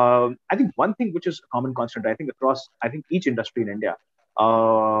 I think one thing which is a common constant, I think across, each industry in India,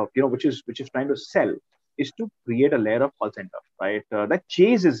 which is trying to sell, is to create a layer of call center, right? That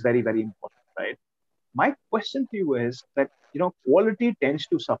chase is very, very important, right? My question to you is that, quality tends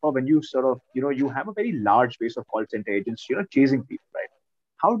to suffer when you sort of, you have a very large base of call center agents, chasing people, right?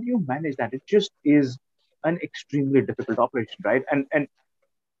 How do you manage that? It just is an extremely difficult operation, right? And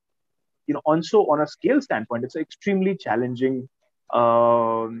also on a scale standpoint, it's an extremely challenging,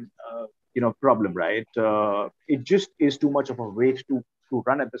 problem, right? It just is too much of a weight to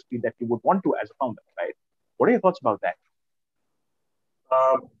run at the speed that you would want to as a founder, right? What are your thoughts about that?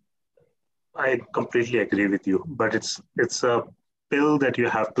 I completely agree with you, but it's a pill that you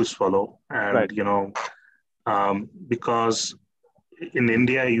have to swallow, and because in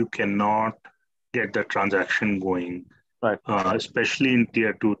India you cannot get the transaction going, Right. especially in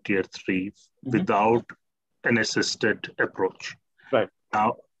tier 2, tier 3, without an assisted approach. Right.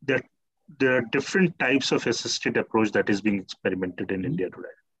 Now, there are different types of assisted approach that is being experimented in India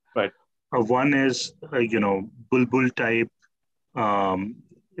today. Right. One is, Bulbul type um,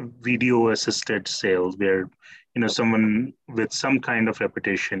 video assisted sales, where someone with some kind of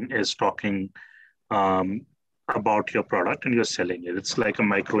reputation is talking um, about your product and you're selling it. It's like a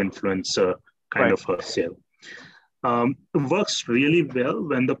micro influencer kind Right. of a sale. It works really well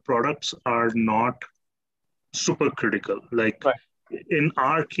when the products are not super critical. Like Right. in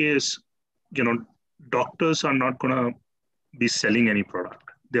our case, doctors are not going to be selling any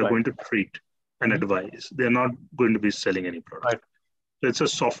product. They're Right. going to treat and advise. They're not going to be selling any product. Right. So it's a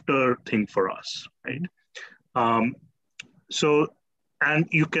softer thing for us, right? So, and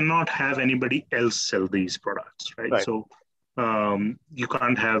you cannot have anybody else sell these products, right? Right. So you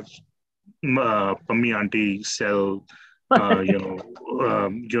can't have Pammi auntie sell,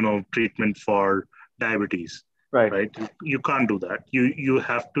 treatment for diabetes, Right. right? You can't do that. You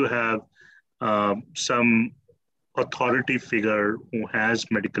have to have some authority figure who has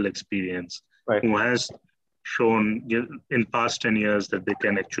medical experience, Right. who has shown in past 10 years that they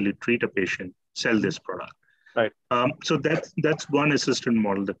can actually treat a patient, sell this product. Right. So that's one assistant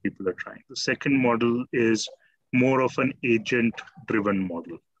model that people are trying. The second model is more of an agent-driven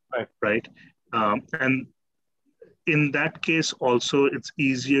model, right? And in that case, also, it's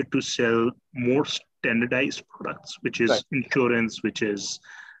easier to sell more standardized products, which is insurance, which is,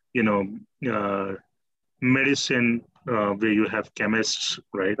 medicine, where you have chemists,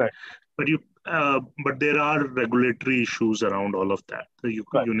 right? But there are regulatory issues around all of that. So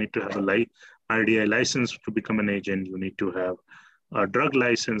you need to have a RDI license to become an agent. You need to have a drug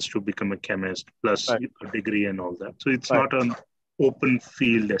license to become a chemist, plus a degree and all that. So it's not an open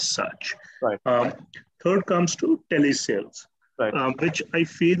field as such. Third comes to telesales, which I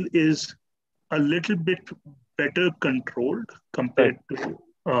feel is a little bit better controlled compared to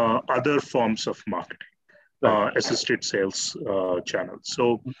other forms of marketing, assisted sales channels.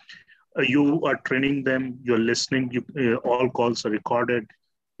 So you are training them, you're listening, all calls are recorded,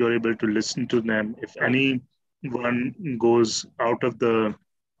 you're able to listen to them. If anyone goes out of the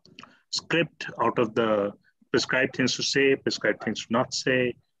script, out of the prescribed things to say, prescribed things to not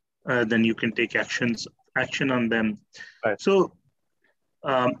say, then you can take action on them. So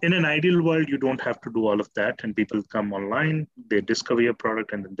in an ideal world, you don't have to do all of that, and people come online, they discover your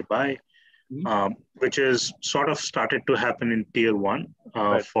product, and then they buy. Which is sort of started to happen in tier 1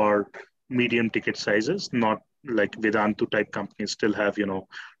 for medium ticket sizes, not like Vedantu type companies still have,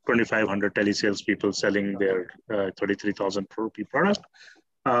 2,500 telesales people selling their 33,000 rupee product.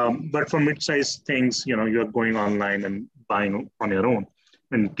 But for mid-sized things, you're going online and buying on your own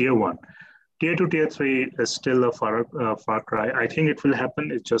in tier 1. Tier 2, tier 3 is still a far cry. I think it will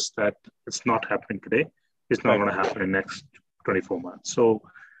happen. It's just that it's not happening today. It's not going to happen in the next 24 months. So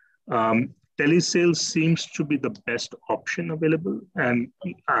telesales seems to be the best option available. And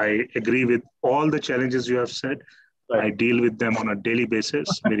I agree with all the challenges you have said. I deal with them on a daily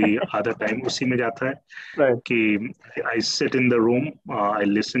basis. मेरी आधा time उसी में जाता है कि I sit in the room, I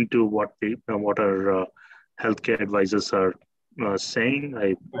listen to what our healthcare advisors are saying.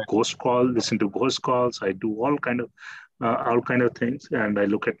 I listen to ghost calls. I do all kind of things, and I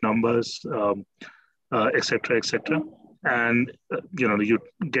look at numbers, etc., etc. And you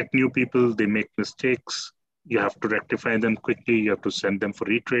get new people, they make mistakes. You have to rectify them quickly. You have to send them for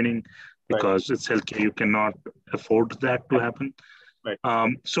retraining because it's healthcare. You cannot afford that to happen.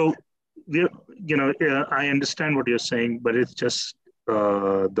 So I understand what you're saying, but it's just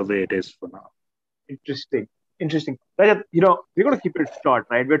the way it is for now. Interesting. Rajat, we're going to keep it short,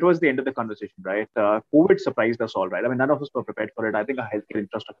 right? We're towards the end of the conversation, right? COVID surprised us all, right? I mean, none of us were prepared for it. I think our healthcare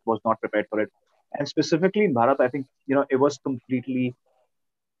infrastructure was not prepared for it. And specifically in Bharat, I think, it was completely,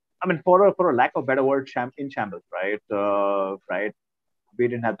 I mean, for a lack of better word, in shambles, right? Right? We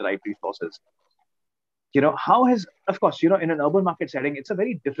didn't have the right resources. How has, of course, in an urban market setting, it's a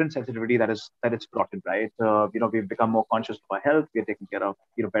very different sensitivity that it's brought in, right? We've become more conscious of our health. We're taking care of,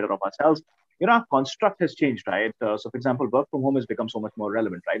 better of ourselves. Our construct has changed, right? So, for example, work from home has become so much more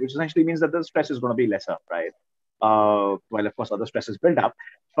relevant, right? Which essentially means that the stress is going to be lesser, right? While of course other stresses build up,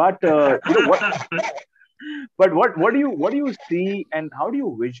 but what do you see, and how do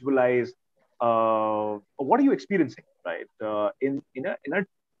you visualize? What are you experiencing, right? In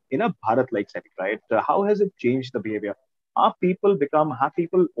a Bharat-like setting, right? How has it changed the behavior? Have people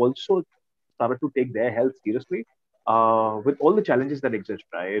also started to take their health seriously with all the challenges that exist,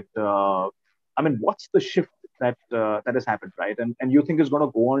 right? I mean, what's the shift that has happened, right? And you think is going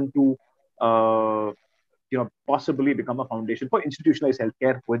to go on to possibly become a foundation for institutionalized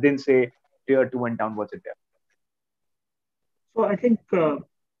healthcare within, say, tier 2 and downwards India? So I think a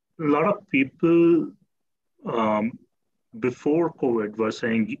lot of people um, before COVID were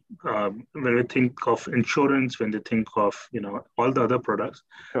saying when we think of insurance, when they think of all the other products,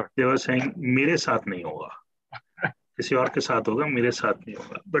 sure. They were saying मेरे साथ नहीं होगा, किसी और के साथ होगा, मेरे साथ नहीं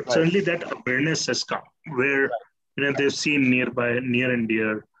होगा. But right. Certainly that awareness has come where they've seen near and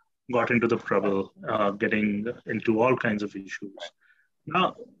dear got into the trouble, getting into all kinds of issues.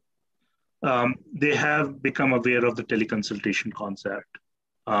 Now they have become aware of the teleconsultation concept.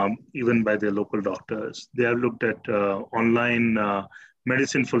 Even by their local doctors. They have looked at online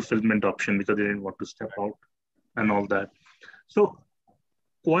medicine fulfillment option because they didn't want to step out and all that. So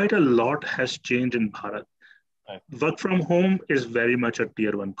quite a lot has changed in Bharat. Right. Work from home is very much a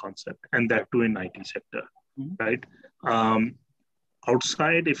tier 1 concept, and that too in IT sector, right?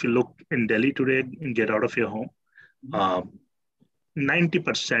 Outside, if you look in Delhi today and get out of your home,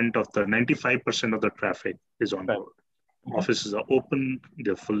 95% of the traffic is on road. Offices are open,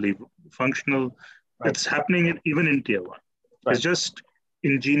 they're fully functional. Right. It's happening even in tier 1. Right. It's just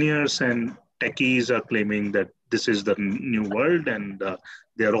engineers and techies are claiming that this is the new world, and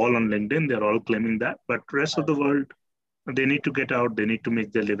they're all on LinkedIn, they're all claiming that. But the rest of the world, they need to get out, they need to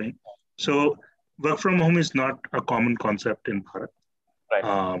make their living. So work from home is not a common concept in Bharat.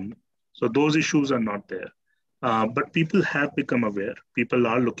 Right. So those issues are not there. But people have become aware. People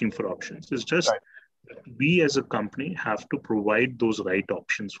are looking for options. It's just we as a company have to provide those right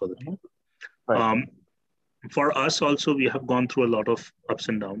options for the people. Right. For us also, we have gone through a lot of ups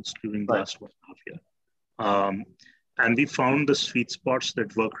and downs during the last 1.5 years. And we found the sweet spots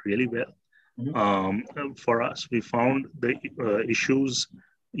that work really well. For us, we found the issues,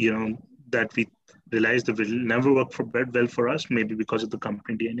 that we realized that will never work well for us, maybe because of the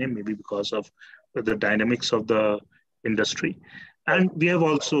company DNA, maybe because of the dynamics of the industry. And we have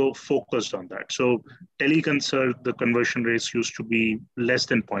also focused on that. So teleconsult, the conversion rates used to be less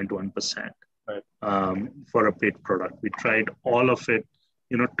than 0.1% for a paid product. We tried all of it,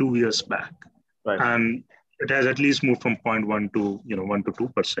 2 years back. Right. And it has at least moved from 0.1 to 1 to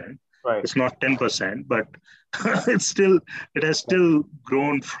 2%. Right. It's not 10%, but it has still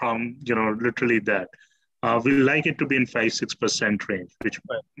grown from literally that. We like it to be in 5-6% range,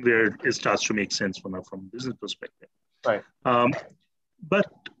 where it starts to make sense from a business perspective. Right. But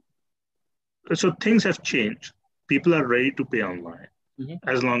so things have changed. People are ready to pay online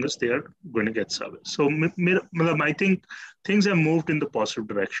as long as they are going to get service. So I think things have moved in the positive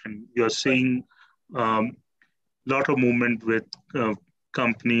direction. You're seeing lot of movement with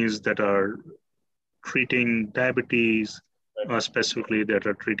companies that are treating diabetes specifically, that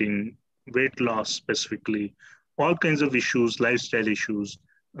are treating weight loss specifically, all kinds of issues, lifestyle issues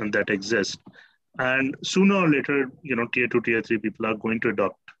that exist. And sooner or later, tier 2, tier 3 people are going to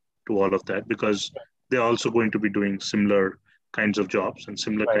adopt to all of that because they're also going to be doing similar kinds of jobs and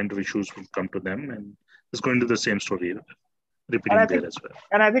similar kind of issues will come to them. And it's going to be the same story repeating there as well.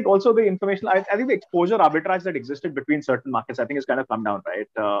 And I think also the information, I think the exposure arbitrage that existed between certain markets, I think has kind of come down, right?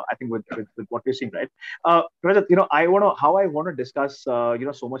 I think with what we're seeing, right? Rajat, I want to discuss,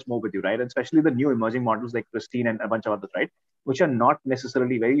 so much more with you, right? And especially the new emerging models like Christine and a bunch of others, right? Which are not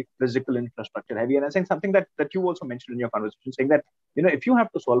necessarily very physical infrastructure heavy. And I think something that you also mentioned in your conversation, saying that, if you have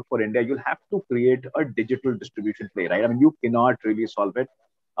to solve for India, you'll have to create a digital distribution play, right? I mean, you cannot really solve it.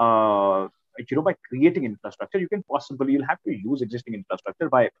 By creating infrastructure, you'll have to use existing infrastructure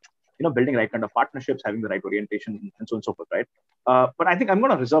by, building right kind of partnerships, having the right orientation, and so on and so forth, right? But I think I'm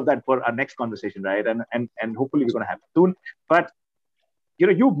going to reserve that for our next conversation, right? And hopefully we're going to have it soon. But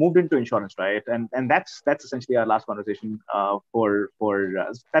you've moved into insurance, right? And that's essentially our last conversation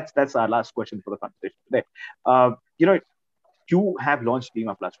that's our last question for the conversation today. You have launched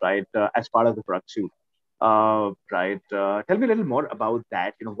Bima Plus, right? As part of the product suite. Right. Tell me a little more about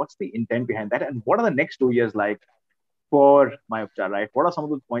that. What's the intent behind that, and what are the next 2 years like for MyUpchar, right? What are some of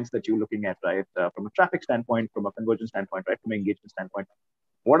the points that you're looking at, right? From a traffic standpoint, from a conversion standpoint, right? From an engagement standpoint,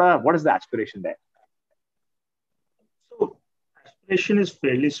 what is the aspiration there? So, aspiration is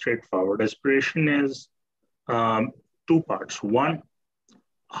fairly straightforward. Aspiration is 2 parts. One,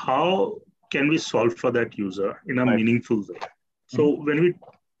 how can we solve for that user in a meaningful way? So when we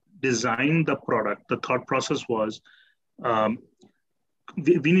design the product, the thought process was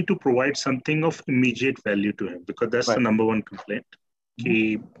we need to provide something of immediate value to him because that's the number one complaint.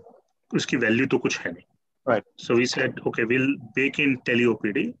 Ki uski value to kuch hai nahi. Right. So we said, okay, we'll bake in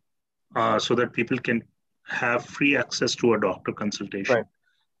tele-OPD so that people can have free access to a doctor consultation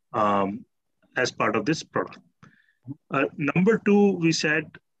as part of this product. Number 2, we said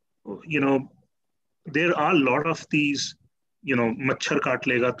you know, there are a lot of these, machhar kaat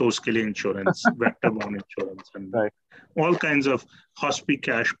lega to uske liye insurance, vector-borne insurance, and Right. all kinds of hospi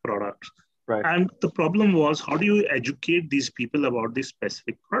cash products. Right. And the problem was, how do you educate these people about these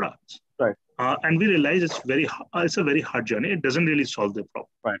specific products? Right. And we realized it's a very hard journey. It doesn't really solve the problem.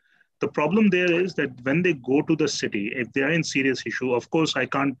 Right. The problem there is that when they go to the city, if they are in serious issue, of course, I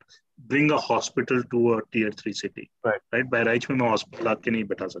can't bring a hospital to a tier 3 city. Right. By Bahraich mein main hospital aake nahi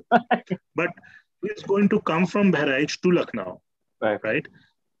bata sakta. But he's going to come from Bahraich to Lucknow. Right.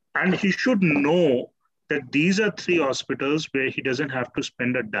 And he should know that these are 3 hospitals where he doesn't have to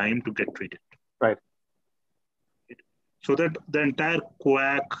spend a dime to get treated. Right. So that the entire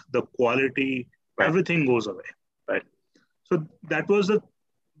quack, the quality, everything goes away. Right. So that was the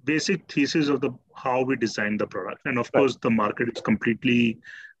basic thesis of how we designed the product. And of course, the market is completely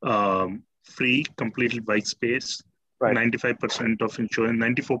free, completely white space. 95% of insurance,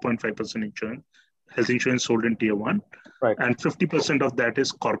 94.5% insurance, health insurance sold in tier 1. And 50% of that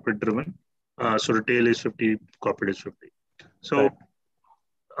is corporate driven. So retail is 50, corporate is 50. So,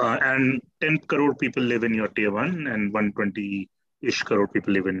 and 10 crore people live in your tier 1 and 120-ish crore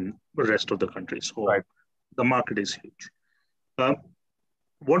people live in the rest of the country. So the market is huge.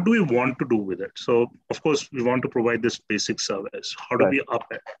 What do we want to do with it? So, of course, we want to provide this basic service. How do we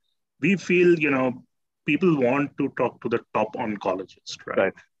up it? We feel, people want to talk to the top oncologists,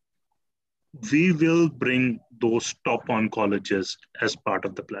 right? We will bring those top oncologists as part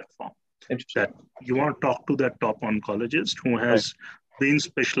of the platform. That you want to talk to that top oncologist who has been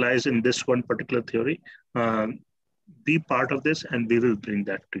specialized in this one particular theory, be part of this, and we will bring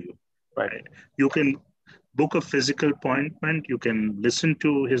that to you. Right? You can book a physical appointment. You can listen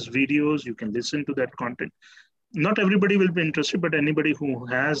to his videos. You can listen to that content. Not everybody will be interested, but anybody who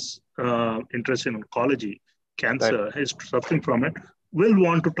has interest in oncology, cancer, is suffering from it, will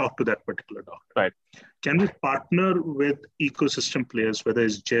want to talk to that particular doctor. Can we partner with ecosystem players, whether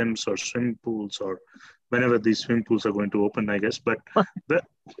it's gyms or swimming pools or whenever these swimming pools are going to open, I guess, but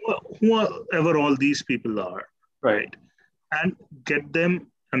whoever all these people are, right? And get them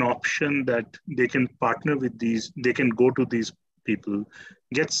an option that they can partner with these, they can go to these people,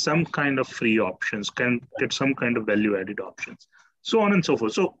 get some kind of free options, can get some kind of value-added options, so on and so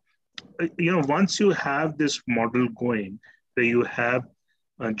forth. So, once you have this model going, where you have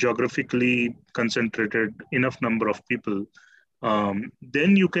geographically concentrated enough number of people,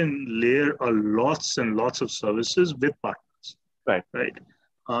 then you can layer lots and lots of services with partners, right?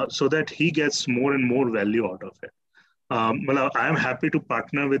 So that he gets more and more value out of it. I am happy to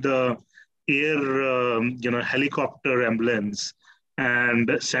partner with a helicopter ambulance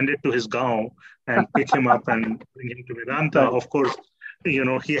and send it to his gaon and pick him up and bring him to Vedanta. Of course,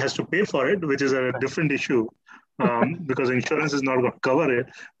 he has to pay for it, which is a different issue because insurance is not going to cover it.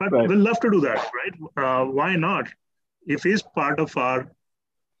 But we'll love to do that, right? Why not? If he's part of our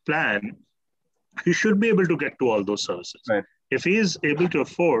plan, he should be able to get to all those services. If he is able to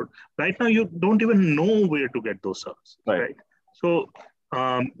afford, right now you don't even know where to get those services, right? So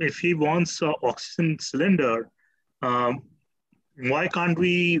if he wants an oxygen cylinder, why can't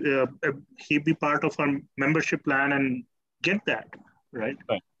he be part of our membership plan and get that, right?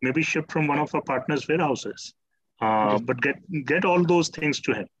 Maybe ship from one of our partners' warehouses, but get all those things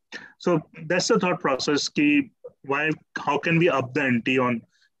to him. So that's the thought process. How can we up the ante on,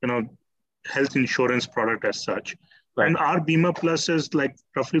 health insurance product as such? And our Bima Plus is like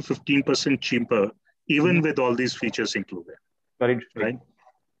roughly 15% cheaper, even with all these features included. Very interesting.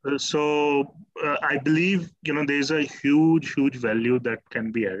 Right? So I believe, there's a huge, huge value that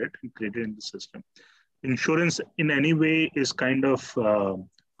can be added and created in the system. Insurance in any way is kind of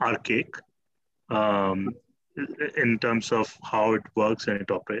archaic in terms of how it works and it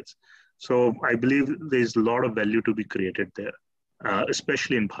operates. So I believe there's a lot of value to be created there,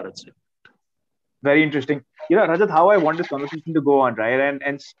 especially in Bharat. Very interesting. Rajat, how I want this conversation to go on, right?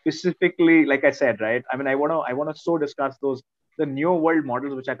 And specifically, like I said, right? I mean, I want to so discuss the new world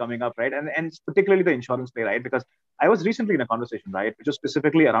models which are coming up, right? And particularly the insurance play, right? Because I was recently in a conversation, right, which was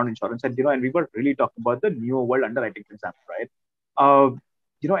specifically around insurance, and and we were really talking about the new world underwriting, for example, right?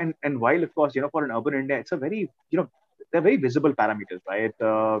 And while of course, for an urban India, it's a very, they're very visible parameters, right?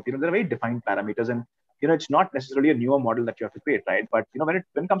 They're very defined parameters, and it's not necessarily a newer model that you have to create, right? But when it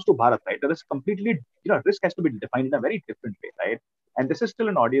comes to Bharat, right, there is completely, risk has to be defined in a very different way, right? And this is still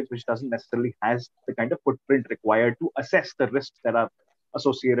an audience which doesn't necessarily has the kind of footprint required to assess the risks that are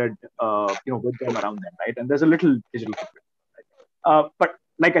associated, with them around them, right? And there's a little digital footprint, right? But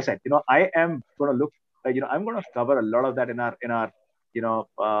like I said, I am going to look, I'm going to cover a lot of that in our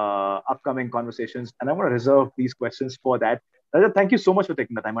upcoming conversations, and I'm going to reserve these questions for that. Rajat, thank you so much for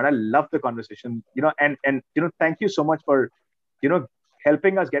taking the time, and I love the conversation. Thank you so much for you know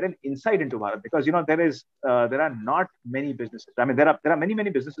helping us get an insight into Bharat, because there are not many businesses. I mean, there are many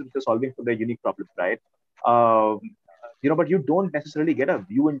businesses which are solving for their unique problems, right? Um, but you don't necessarily get a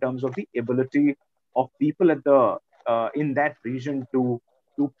view in terms of the ability of people at the in that region to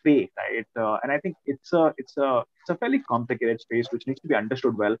pay, right? And I think it's a fairly complicated space which needs to be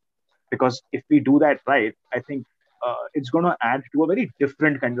understood well, because if we do that right, I think it's going to add to a very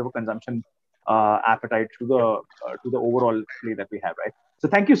different kind of a consumption appetite to the overall play that we have, right? So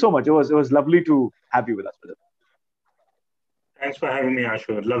thank you so much. It was lovely to have you with us, Rajat. Thanks for having me,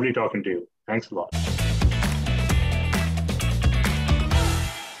 Ashu. Lovely talking to you. Thanks a lot.